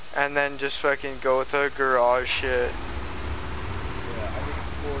recover. And then just fucking go with the garage shit. Yeah, I need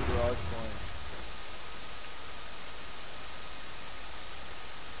 4 garage points.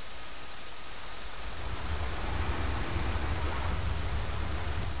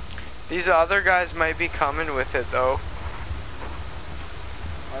 These other guys might be coming with it though.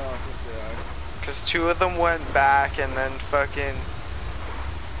 I don't think they are. Cause 2 of them went back and then fucking...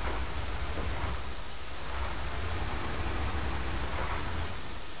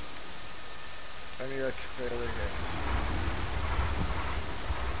 I need a trailer here.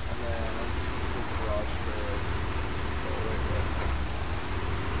 And then I'm just gonna take garage trailer. Oh, wait.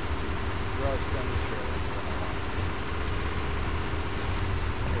 Garage semi-trailer.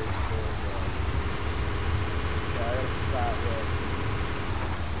 Okay, 4 garage. Yeah, I got a fat road.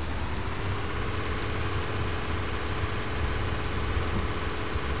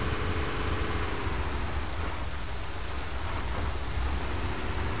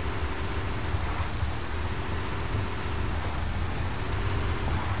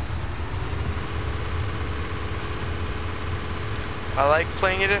 I like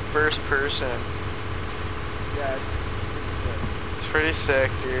playing it in first person. Yeah, It's pretty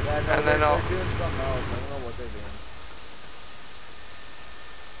sick, dude. yeah, no, And then they're doing something else. I don't know what they're doing.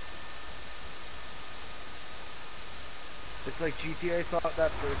 It's like GTA thought that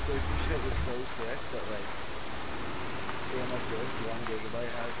first person shit was so sick, but like, game like this, 1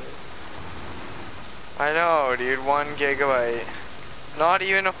 gigabyte has it. I know, dude, 1 gigabyte. Not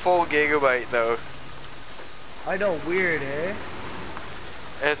even a full gigabyte though. I know, weird, eh?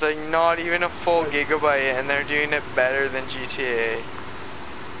 It's like not even a full gigabyte and they're doing it better than GTA.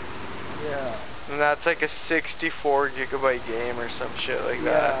 Yeah. And that's like a 64 gigabyte game or some shit like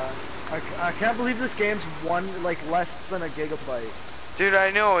that. Yeah. I can't believe this game's less than a gigabyte. Dude, I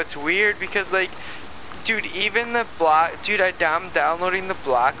know, it's weird because like, dude, even the I'm downloading the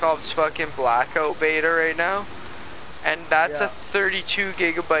Black Ops fucking Blackout beta right now. And that's a 32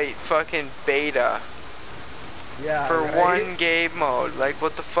 gigabyte fucking beta. Yeah, for right? 1 game mode. Like,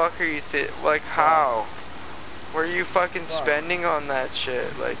 what the fuck are you like, how? Where are you fucking spending on that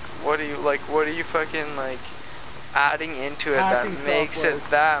shit? Like, what are you fucking, like, adding into it Hacking that makes software. it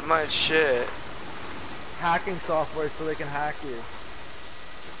that much shit? Hacking software so they can hack you.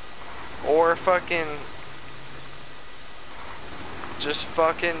 Or fucking... just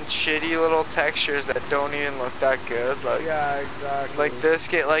fucking shitty little textures that don't even look that good. Like, yeah, exactly. like this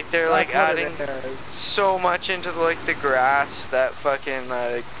get like they're That's like what it adding is. so much into the grass that fucking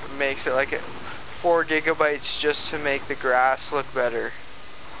like makes it like 4 gigabytes just to make the grass look better.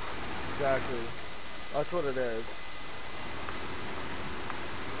 Exactly. That's what it is.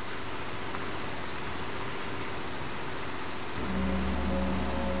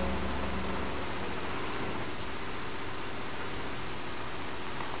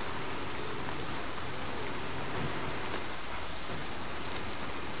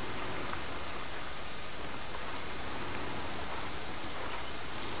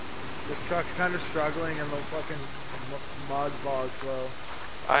 This truck's kind of struggling in the fucking mud bog flow.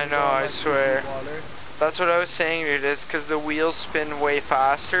 I know, I swear. That's what I was saying, dude, is because the wheels spin way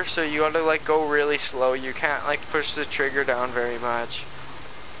faster, so you gotta like go really slow. You can't like push the trigger down very much.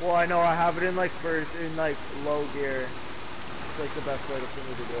 Well, I know, I have it in like low gear. It's like the best way for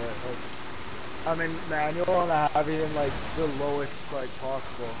me to do it. Like, I'm in manual and I have it in like the lowest like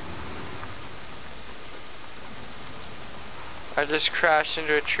possible. I just crashed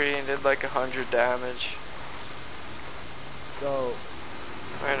into a tree and did like 100 damage. So,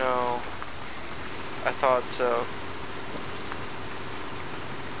 I know. I thought so.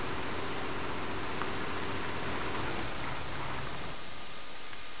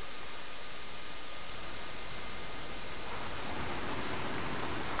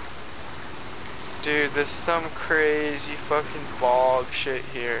 Dude, this is some crazy fucking bog shit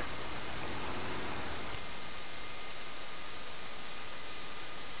here.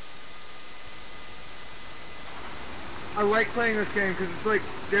 I like playing this game because it's like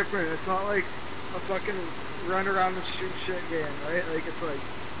different. It's not like a fucking run around and shoot shit game, right? Like it's like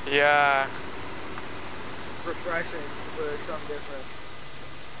Yeah. refreshing, but it's something different.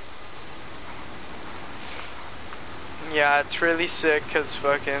 Yeah, it's really sick because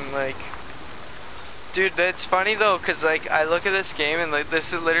fucking like Dude, that's funny though, cause like I look at this game and like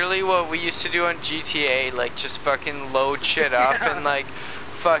this is literally what we used to do on GTA, like just fucking load shit up Yeah. and like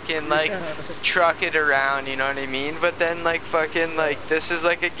fucking like Yeah. truck it around, you know what I mean? But then like fucking like this is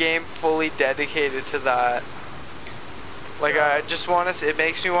like a game fully dedicated to that. Like Yeah. I just want to, it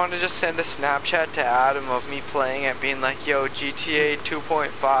makes me want to just send a Snapchat to Adam of me playing it, being like, yo, GTA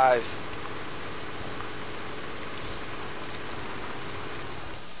 2.5.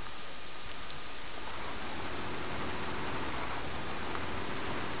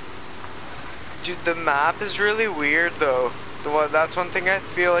 Dude, the map is really weird though. That's one thing I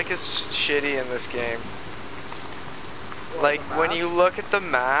feel like is shitty in this game. What, Like the when map? you look at the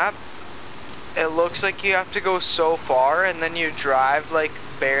map, it looks like you have to go so far and then you drive like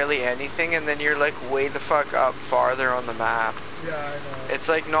barely anything and then you're like way the fuck up farther on the map. Yeah, I know. It's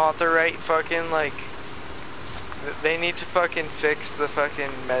like not the right fucking like, they need to fucking fix the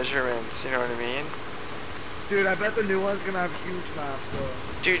fucking measurements, you know what I mean? Dude, I bet the new one's gonna have huge maps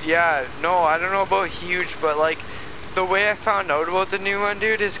though. Dude, yeah, no, I don't know about huge, but like, the way I found out about the new one,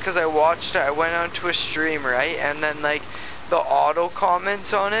 dude, is because I watched it, I went onto a stream, right, and then like, the auto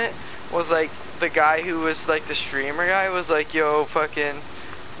comments on it was like, the guy who was like the streamer guy was like, yo, fucking,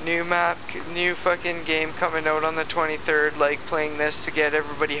 new map, new fucking game coming out on the 23rd, like, playing this to get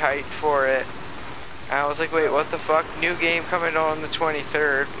everybody hyped for it. And I was like, wait, what the fuck? New game coming out on the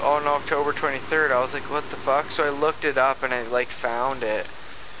 23rd, on October 23rd. I was like, what the fuck? So I looked it up and I like found it.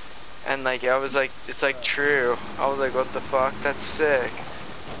 And like, I was like, it's like true. I was like, what the fuck? That's sick.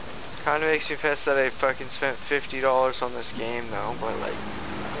 Kinda makes me pissed that I fucking spent $50 on this game though, but like.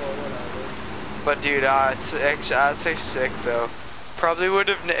 Well, whatever. But dude, it's actually sick though. Probably would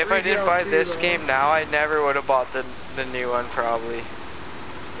have, if I didn't buy DLC this though. game now, I never would have bought the new one probably.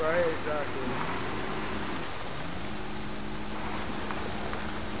 Right, exactly.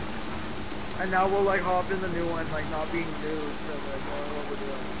 And now we'll like hop in the new one, like not being new, so like knowing what we're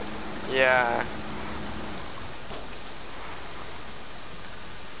doing. Yeah.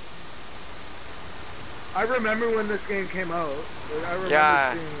 I remember when this game came out. Like, I remember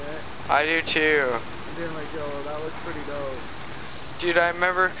Yeah. seeing it I do too. and being like, yo, that looks pretty dope. Dude, I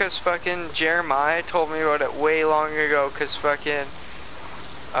remember because fucking Jeremiah told me about it way long ago because fucking,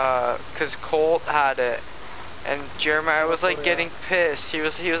 because Colt had it. And Jeremiah was like yeah. getting pissed. He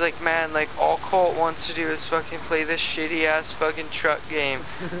was like, man, like all Colt wants to do is fucking play this shitty ass fucking truck game.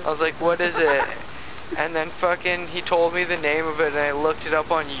 I was like, what is it? And then fucking he told me the name of it and I looked it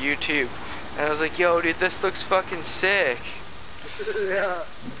up on YouTube. And I was like, yo, dude, this looks fucking sick. Yeah.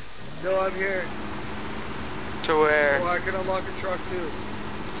 No, I'm here. To where? Oh, I can unlock a truck too.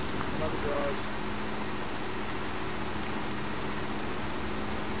 Another garage.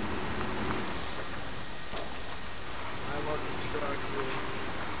 I unlocked a truck too.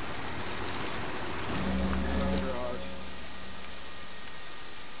 Another garage.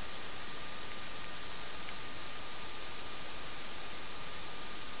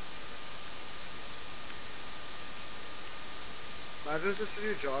 Imagine just a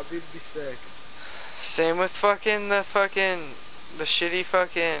new job, dude, be sick. Same with fucking the shitty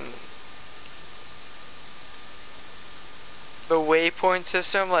fucking the waypoint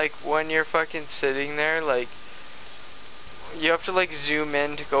system, like when you're fucking sitting there, like you have to like zoom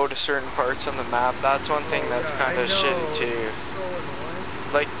in to go to certain parts on the map. That's one thing that's Yeah, kind I of know. shitty too. It's so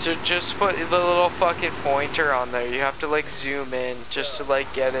annoying. Like to just put the little fucking pointer on there, you have to like zoom in just to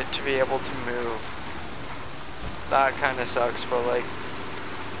like get it to be able to move. That kind of sucks, but like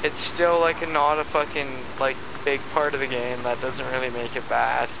it's still like not a fucking like big part of the game. That doesn't really make it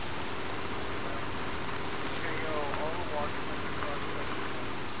bad. Okay, yo, all the walking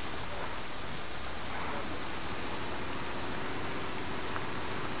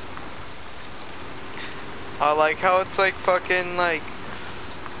I like how it's like fucking like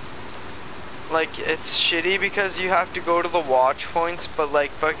it's shitty because you have to go to the watch points, but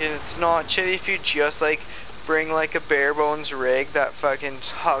like fucking it's not shitty if you just like bring like a bare bones rig that fucking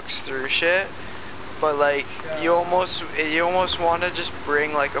hucks through shit. But like you almost want to just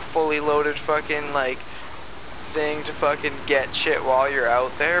bring like a fully loaded fucking like thing to fucking get shit while you're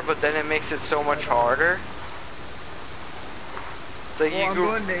out there, but then it makes it so much harder. It's like Well, I'm you go.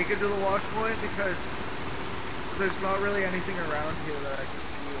 going naked to the watch point because there's not really anything around here that I can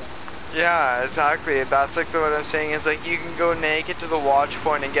see. Yeah, exactly. That's like what I'm saying is like you can go naked to the watch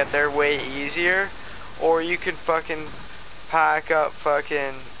point and get there way easier, or you can fucking pack up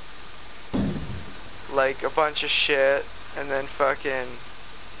fucking like a bunch of shit and then fucking.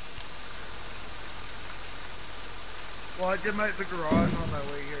 Well, I did the garage on my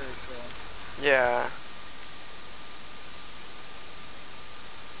way here, so. Yeah.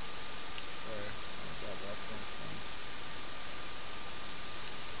 Sorry.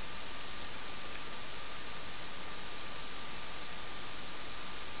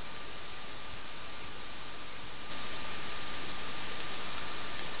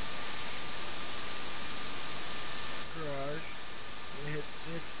 hit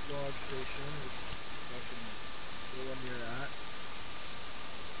log station, which is fucking the one you're at.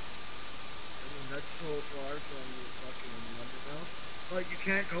 I mean, that's so far from the fucking lumber mill. But you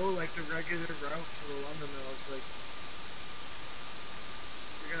can't go like the regular route to the lumber mill. It's like,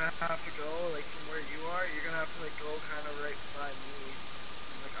 you're gonna have to go, like from where you are, you're gonna have to like go kind of right beside me.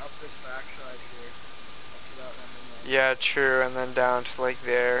 Like up this backside here. Up to that lumber mill. Yeah, true, and then down to like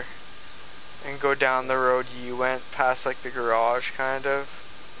there. And go down the road you went, past like the garage, kind of.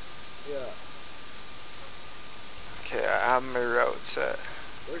 Yeah. Okay, I have my route set.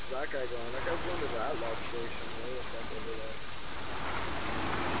 Where's that guy going? That guy's going to that log station. Way the fuck over there.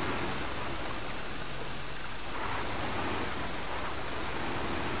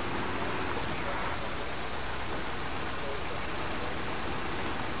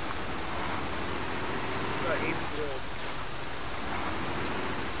 Got 8 kills.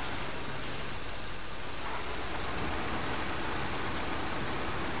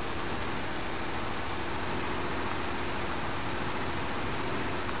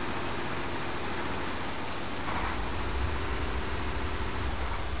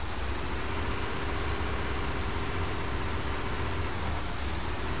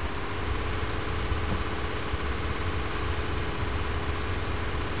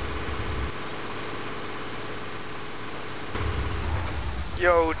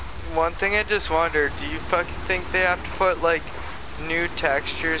 Yo, one thing I just wondered, do you fucking think they have to put like new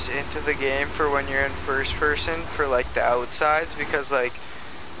textures into the game for when you're in first person for like the outsides? Because like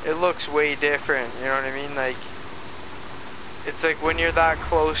it looks way different, you know what I mean? Like it's like when you're that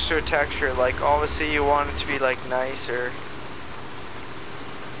close to a texture, like obviously you want it to be like nicer.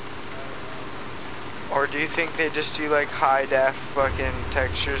 Or do you think they just do like high def fucking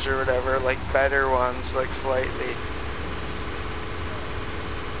textures or whatever, like better ones, like slightly?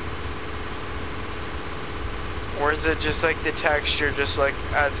 Or is it just like the texture, just like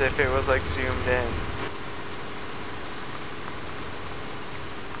as if it was like zoomed in?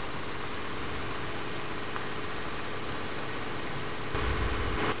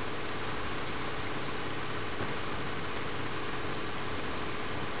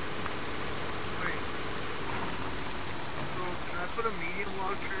 Wait. So, can I put a medium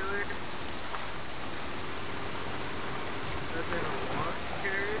log trailer that's in a log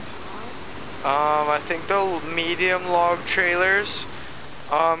carriage on? I think the medium log trailers,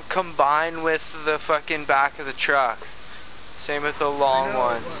 combine with the fucking back of the truck. Same with the long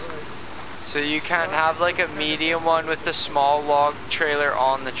ones. So you can't have like a medium one with the small log trailer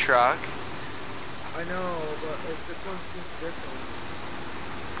on the truck. I know, but like this one seems different.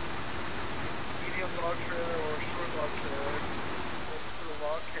 Medium log trailer or short log trailer for the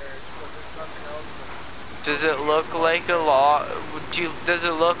log carriage, but there's nothing else. Does it look like a log? Does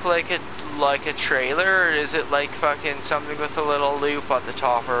it look like a trailer, or is it like fucking something with a little loop on the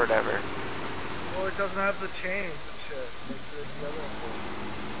top or whatever? Well, it doesn't have the chains and shit like the other one.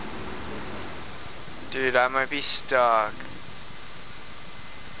 Dude, I might be stuck.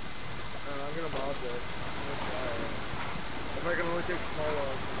 I'm gonna mod this. I'm gonna try it. If I can only take small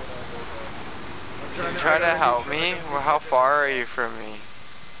logs, then I'll do that. Can you try to help me? Well, how far are you from me?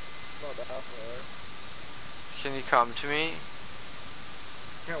 Not that far. Can you come to me?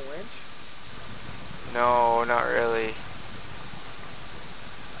 Can't winch? No, not really.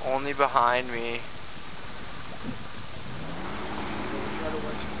 Only behind me. Try to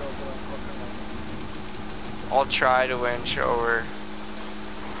winch yourself, but I'm fucking up. I'll try to winch over.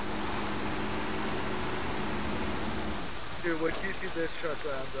 Dude, what do you see this truck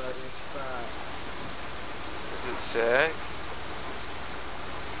that I'm driving? It's fat. Is it sick?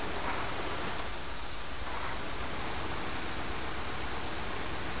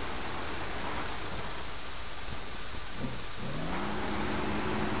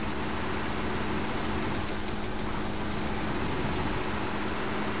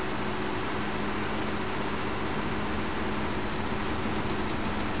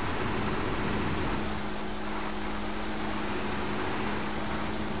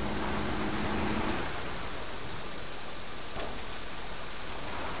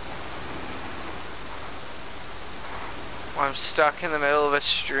 I'm stuck in the middle of a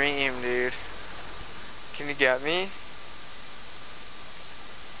stream, dude. Can you get me?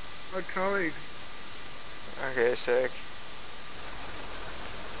 My colleague. Okay, sick.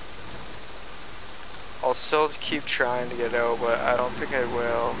 I'll still keep trying to get out, but I don't think I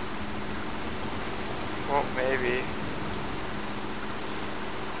will. Well, maybe.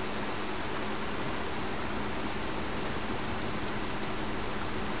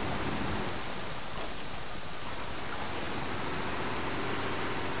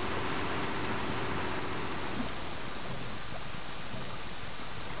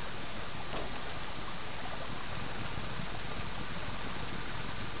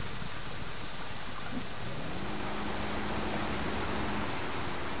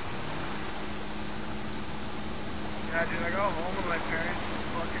 Yeah, dude, I got home and my parents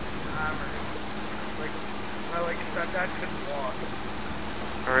were fucking hammered. Like, my, like, stepdad couldn't walk.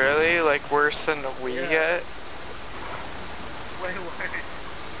 Really? Like worse than we Yeah. get? Way worse.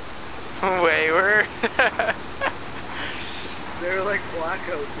 Way worse? They were like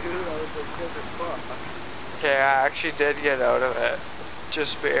blackout, dude. I was like, good as fuck. Okay, I actually did get out of it.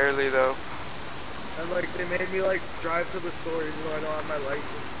 Just barely though. And like, they made me like drive to the store even though I don't have my license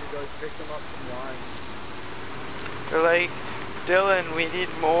to go pick them up some wine. They're like, Dylan, we need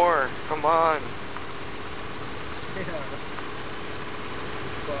more. Come on. Yeah.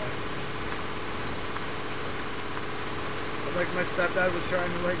 But. And like, my stepdad was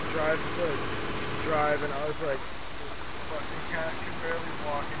trying to like drive, and I was like, this fucking cat can barely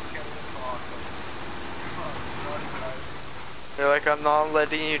walk and can't even talk. Like, come on, not driving. They're like, I'm not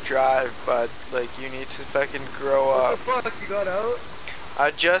letting you drive, but like, you need to fucking grow up. What the fuck, you got out?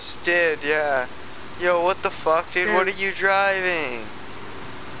 I just did, yeah. Yo, what the fuck, dude? What are you driving?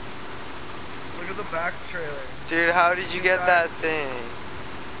 Look at the back trailer. Dude, how did you get that thing?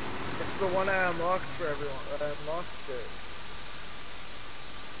 It's the one I unlocked for everyone. I unlocked it.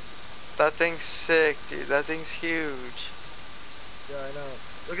 That thing's sick, dude. That thing's huge. Yeah, I know.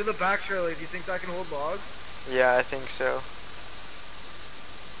 Look at the back trailer. Do you think that can hold logs? Yeah, I think so.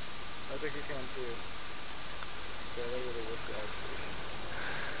 I think it can too. Okay, that really works actually.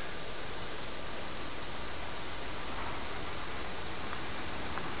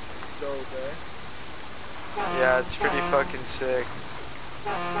 Dope, eh? Yeah, it's pretty fucking sick.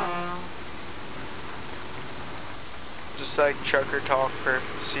 Just like trucker talk for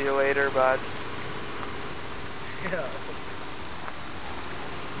see you later, bud. Yeah.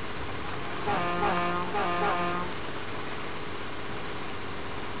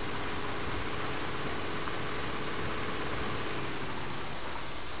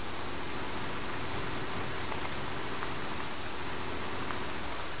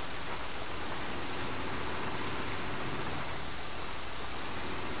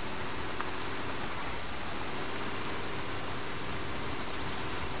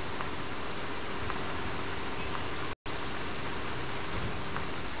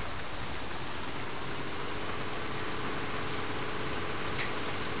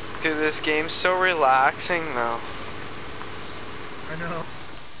 Dude, this game's so relaxing though. I know.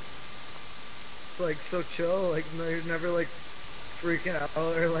 It's like so chill, like no, you're never like freaking out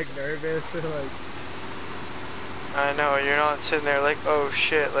or like nervous or like. I know, you're not sitting there like, oh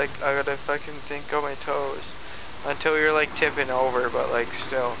shit, like I gotta fucking think on my toes. Until you're like tipping over, but like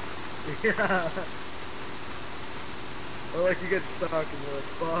still. Yeah. Or like you get stuck and you're like,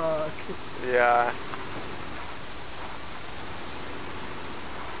 fuck. Yeah.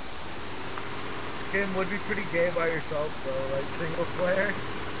 This game would be pretty gay by yourself though, like single player.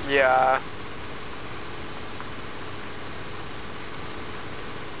 Yeah.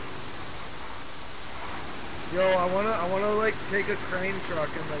 Yo, I wanna like take a crane truck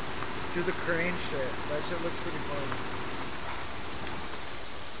and like do the crane shit. That shit looks pretty fun.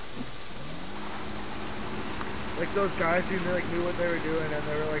 Like those guys who like knew what they were doing and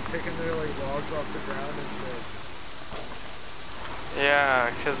they were like picking their like logs off the ground and shit.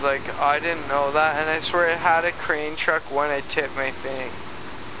 Yeah, cause like I didn't know that, and I swear it had a crane truck when I tipped my thing.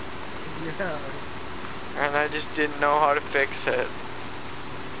 Yeah. And I just didn't know how to fix it.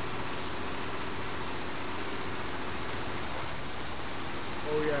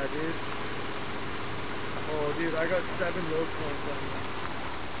 Oh yeah, dude. Oh dude, I got 7 road coins on me.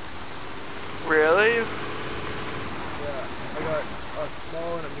 Really? Yeah, I got a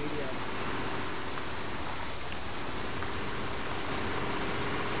small and a medium.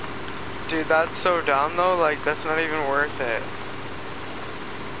 Dude, that's so dumb though, like that's not even worth it.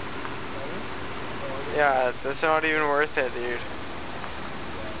 Yeah, that's not even worth it, dude.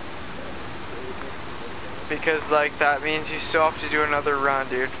 Because like that means you still have to do another run,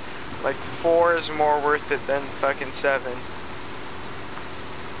 dude. Like 4 is more worth it than fucking 7.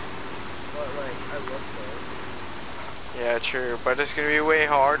 But like, I love those. Yeah, true, but it's gonna be way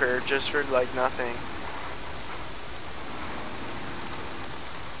harder just for like nothing.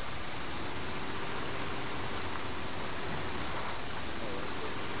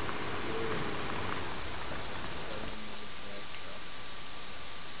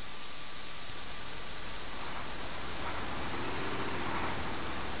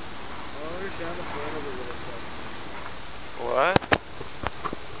 What? I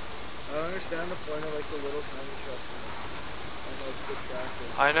don't understand the point of like the little tiny trucks and like the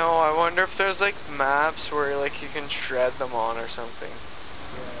tractors. I know, I wonder if there's like maps where like you can shred them on or something.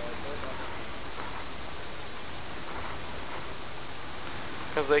 Yeah, I don't know.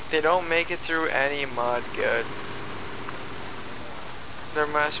 Cause like they don't make it through any mud good. There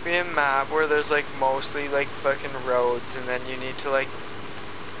must be a map where there's like mostly like fucking roads and then you need to like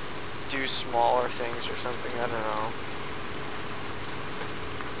do smaller things or something, I don't know.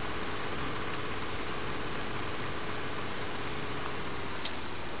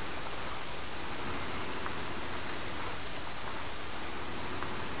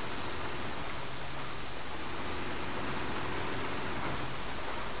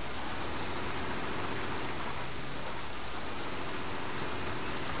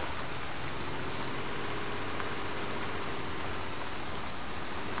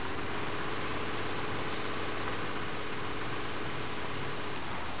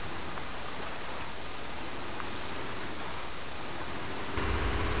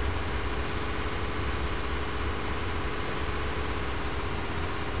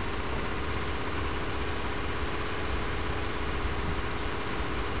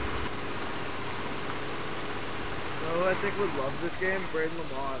 I think would love this game, Braden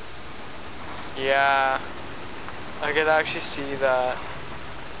Lamont. Yeah, I could actually see that.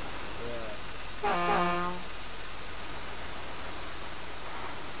 Yeah.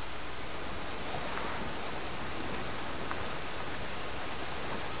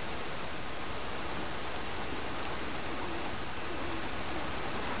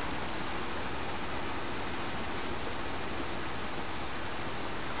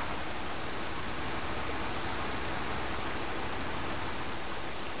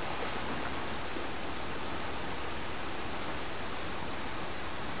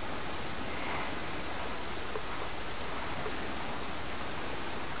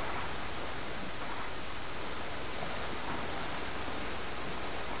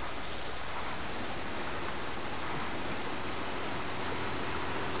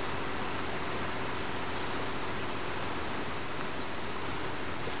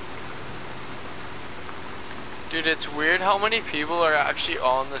 Dude, it's weird how many people are actually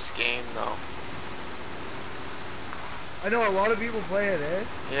on this game though. I know a lot of people play it, eh?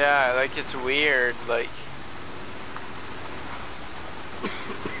 Yeah, like it's weird, like.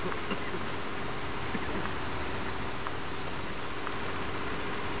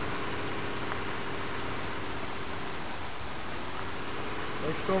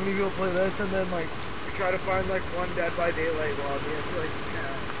 Like so many people play this and then like you try to find like one Dead by Daylight lobby and it's like,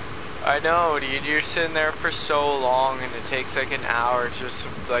 yeah. I know, dude, you're sitting there for so long and it takes like an hour just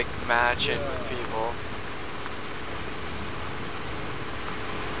to like match in with people.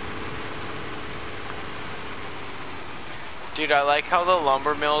 Dude, I like how the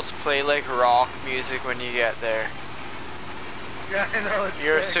lumber mills play like rock music when you get there. Yeah, I know,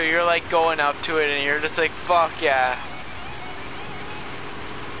 it's So you're like going up to it and you're just like, fuck yeah.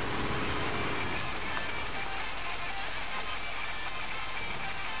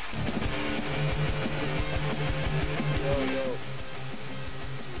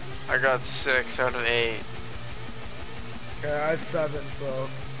 I got 6 out of 8. Okay, I have 7, so.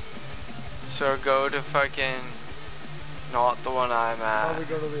 So go to fucking, not the one I'm at. Probably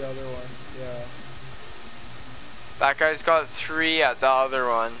go to the other one, yeah. That guy's got 3 at the other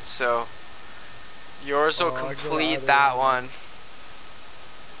one, so yours will complete that one.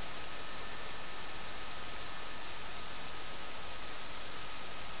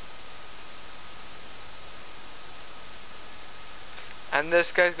 And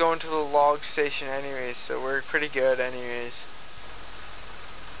this guy's going to the log station anyways, so we're pretty good anyways.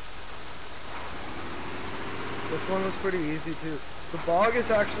 This one was pretty easy too. The bog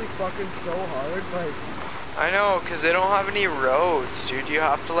is actually fucking so hard, like. I know, cause they don't have any roads, dude. You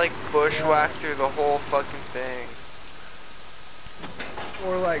have to like bushwhack through the whole fucking thing.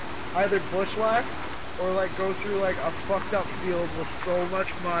 Or like, either bushwhack, or like go through like a fucked up field with so much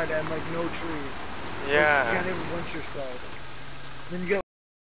mud and like no trees. Yeah. Like, you can't even winch yourself. Then you get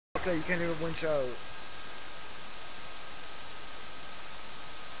okay, you can't even winch out.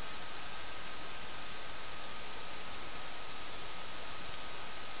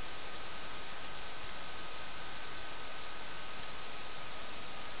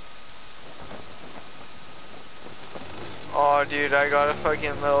 Oh, dude, I got a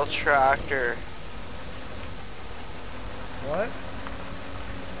fucking little tractor. What?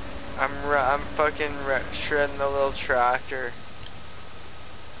 I'm fucking shredding the little tractor.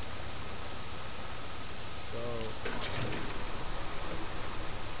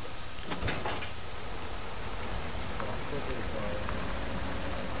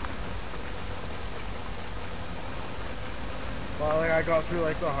 Well, like I got through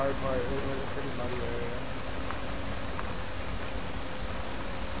like the hard part. It was like a pretty muddy area.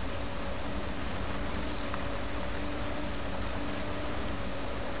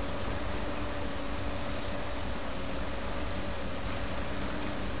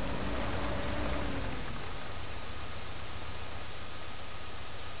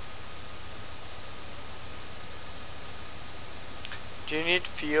 Do you need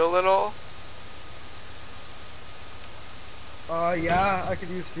fuel at all? Yeah, I could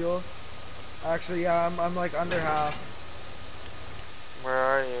use fuel. Actually, yeah, I'm like under half. Where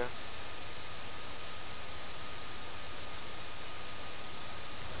are you?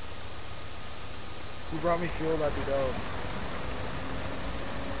 If you brought me fuel, that'd be dope.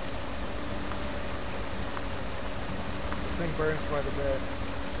 This thing burns quite a bit.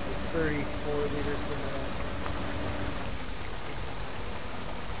 It's 34 liters per minute.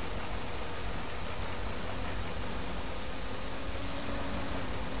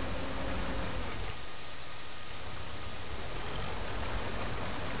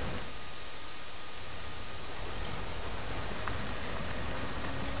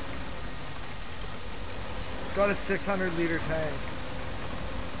 It's got a 600-liter tank.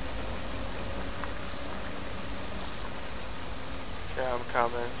 Yeah, I'm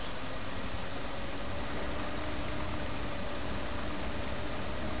coming.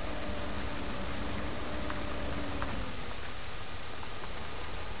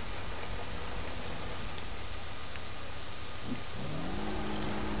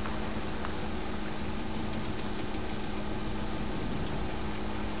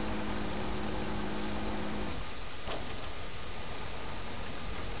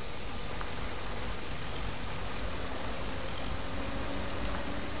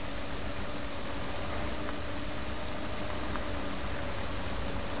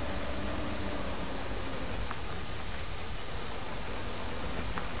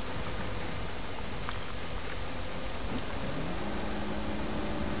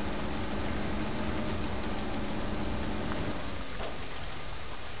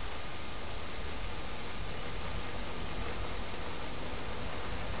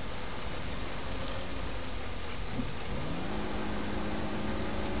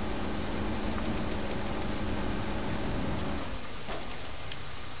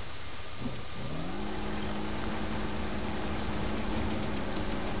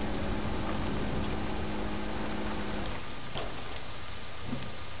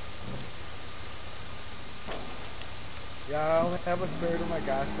 Yeah, I only have a third of my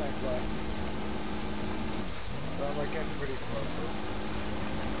gas tank left. So I'm like getting pretty close.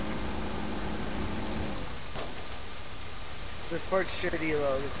 This part's shitty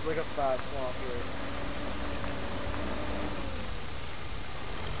though, this is like a fat swamp here.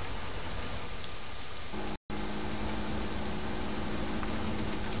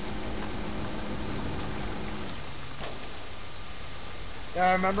 Yeah,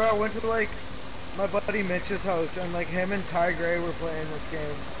 I remember I went to like my buddy Mitch's house and like him and Ty Gray were playing this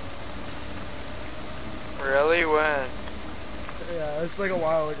game. Really? When? Yeah, it's like a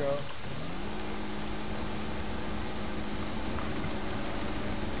while ago.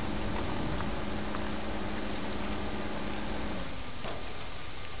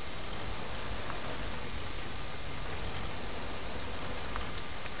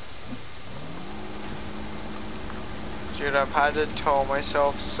 Dude, I've had to tow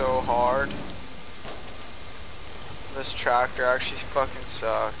myself so hard. This tractor actually fucking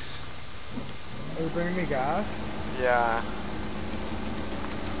sucks. Are you bringing me gas? Yeah.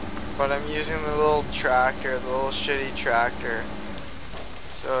 But I'm using the little tractor, the little shitty tractor.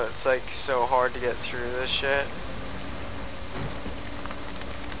 So it's like so hard to get through this shit.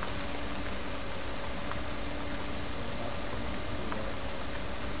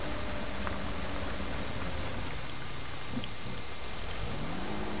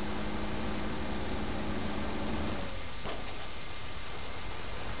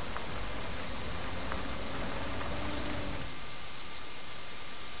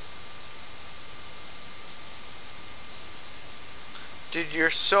 Dude, you're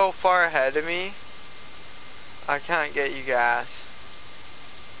so far ahead of me. I can't get you gas.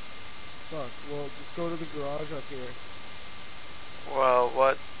 Fuck, well, just go to the garage up here. Well,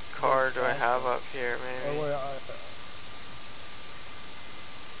 what car do I have up here, Oh, maybe? wait,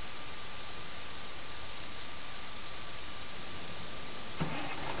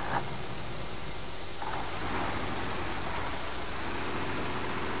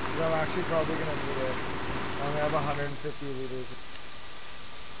 I'm actually probably gonna need it. I only have 150 liters.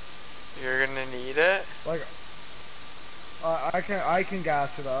 You're gonna need it? Like, I can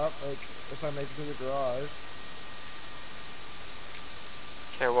gas it up, like, if I make it to the garage.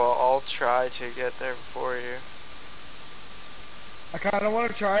 Okay, well, I'll try to get there before you. I kinda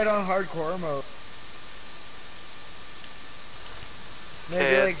wanna try it on hardcore mode. Maybe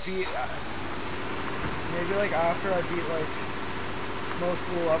Okay, like beat, maybe like after I beat like most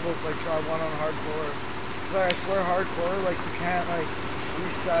of the levels, like try one on hardcore. Cause like, I swear hardcore, like you can't like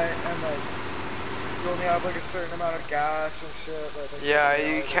reset and like you only have like a certain amount of gas and shit. Like, Yeah,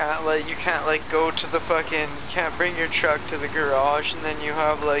 you can't like go to the fucking, you can't bring your truck to the garage, and then you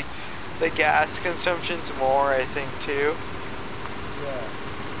have like the gas consumption's more, I think, too. Yeah.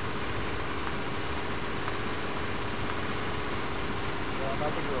 Yeah, I'm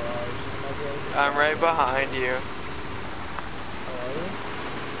at the garage. I'm right behind you. Oh, are you?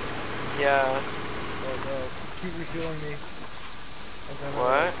 Yeah. Oh no. Keep refueling me. And then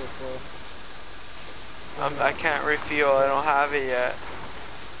What? I can't refuel, I don't have it yet.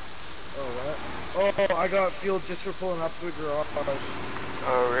 Oh, what? Oh, I got fuel just for pulling up to the garage.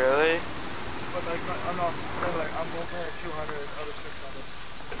 Oh, really? But like, I'm not, like, I'm only at 200 out of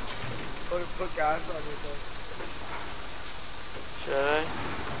 600. Put gas on your thing. Should I?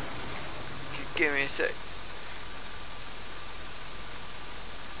 Give me a sec.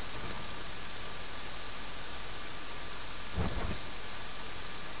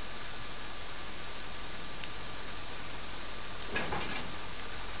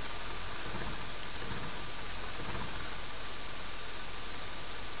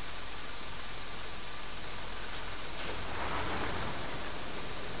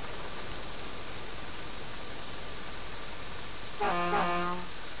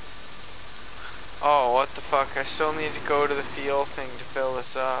 Oh, what the fuck? I still need to go to the fuel thing to fill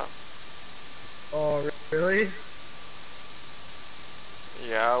this up. Oh, really?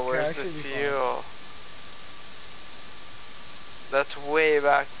 Yeah, where's the fuel? That's way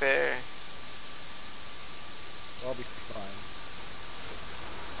back there. I'll be fine.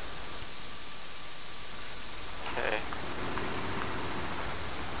 Okay.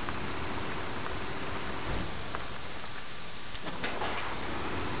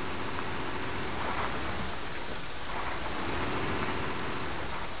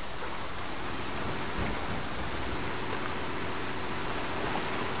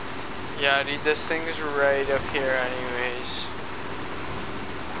 Yeah, dude, this thing is right up here anyways.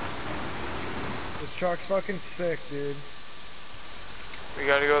 This truck's fucking sick, dude. We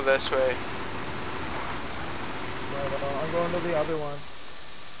gotta go this way. No, I'm going to the other one.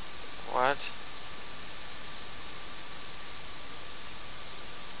 What?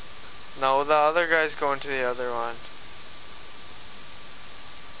 No, the other guy's going to the other one.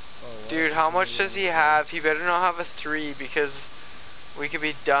 Oh, Dude, how much does he have? He better not have a 3 because we could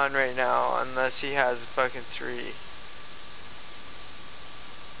be done right now unless he has a fucking 3.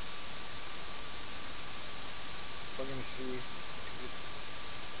 Fucking see.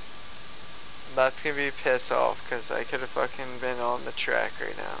 That's gonna be a piss off because I could have fucking been on the track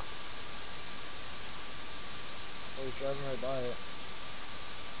right now. Oh, he's driving right by it.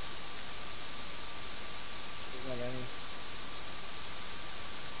 Doesn't have any.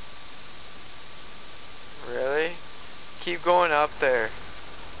 Really? Keep going up there.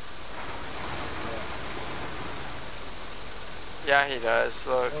 Yeah, he does.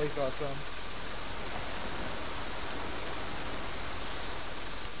 Look. Oh, he's got some.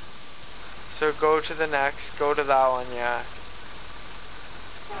 So go to the next. Go to that one, yeah.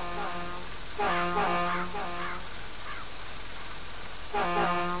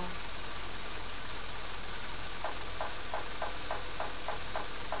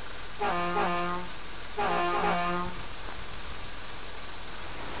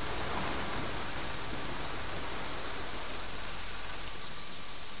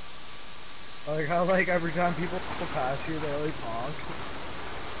 I like how like every time people pass you, they like honk.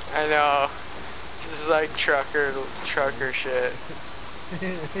 I know. This is like trucker shit.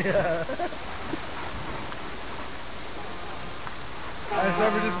 Yeah. It's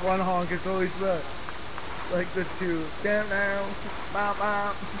never just one honk, it's always the two. Down now. Bop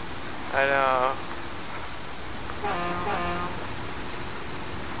bop. I know.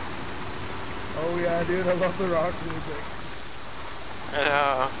 Oh yeah, dude, I love the rock music. I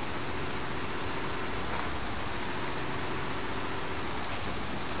know.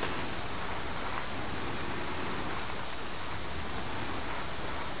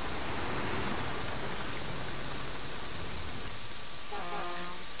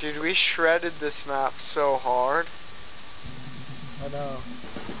 Dude, we shredded this map so hard. I know.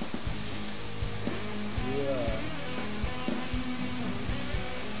 Yeah.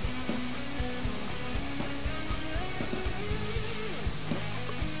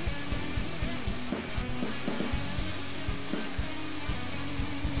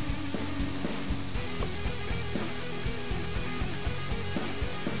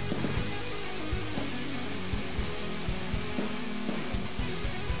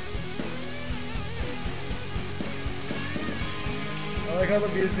 I like how the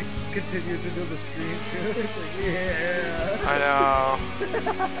music continues into the screen too. It's like, yeah. I know.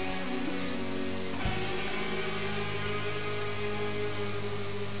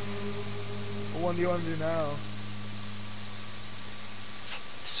 What one do you want to do now?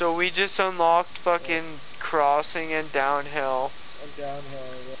 So we just unlocked fucking crossing and downhill. And downhill,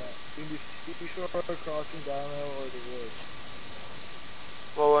 yeah. You can do seashore, crossing, downhill, or the woods.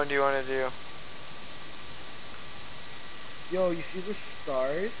 What one do you want to do? Yo, you see the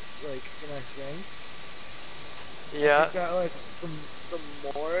stars, like, in our thing? Yeah. I think that, like, the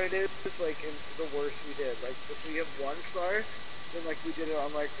more it is, like, the worse we did. Like, if we have 1 star, then, like, we did it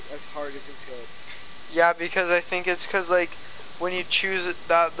on, like, as hard as we could. Yeah, because I think it's because, like, when you choose it,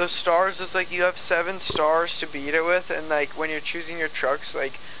 that the stars is like you have 7 stars to beat it with, and like when you're choosing your trucks,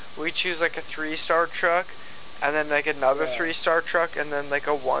 like we choose like a 3-star truck, and then like another 3-star truck, and then like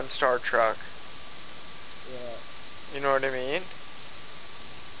a 1-star truck. Yeah. You know what I mean?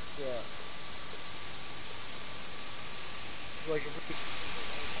 Yeah. Like if we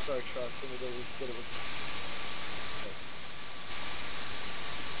 1-star truck, then we did it with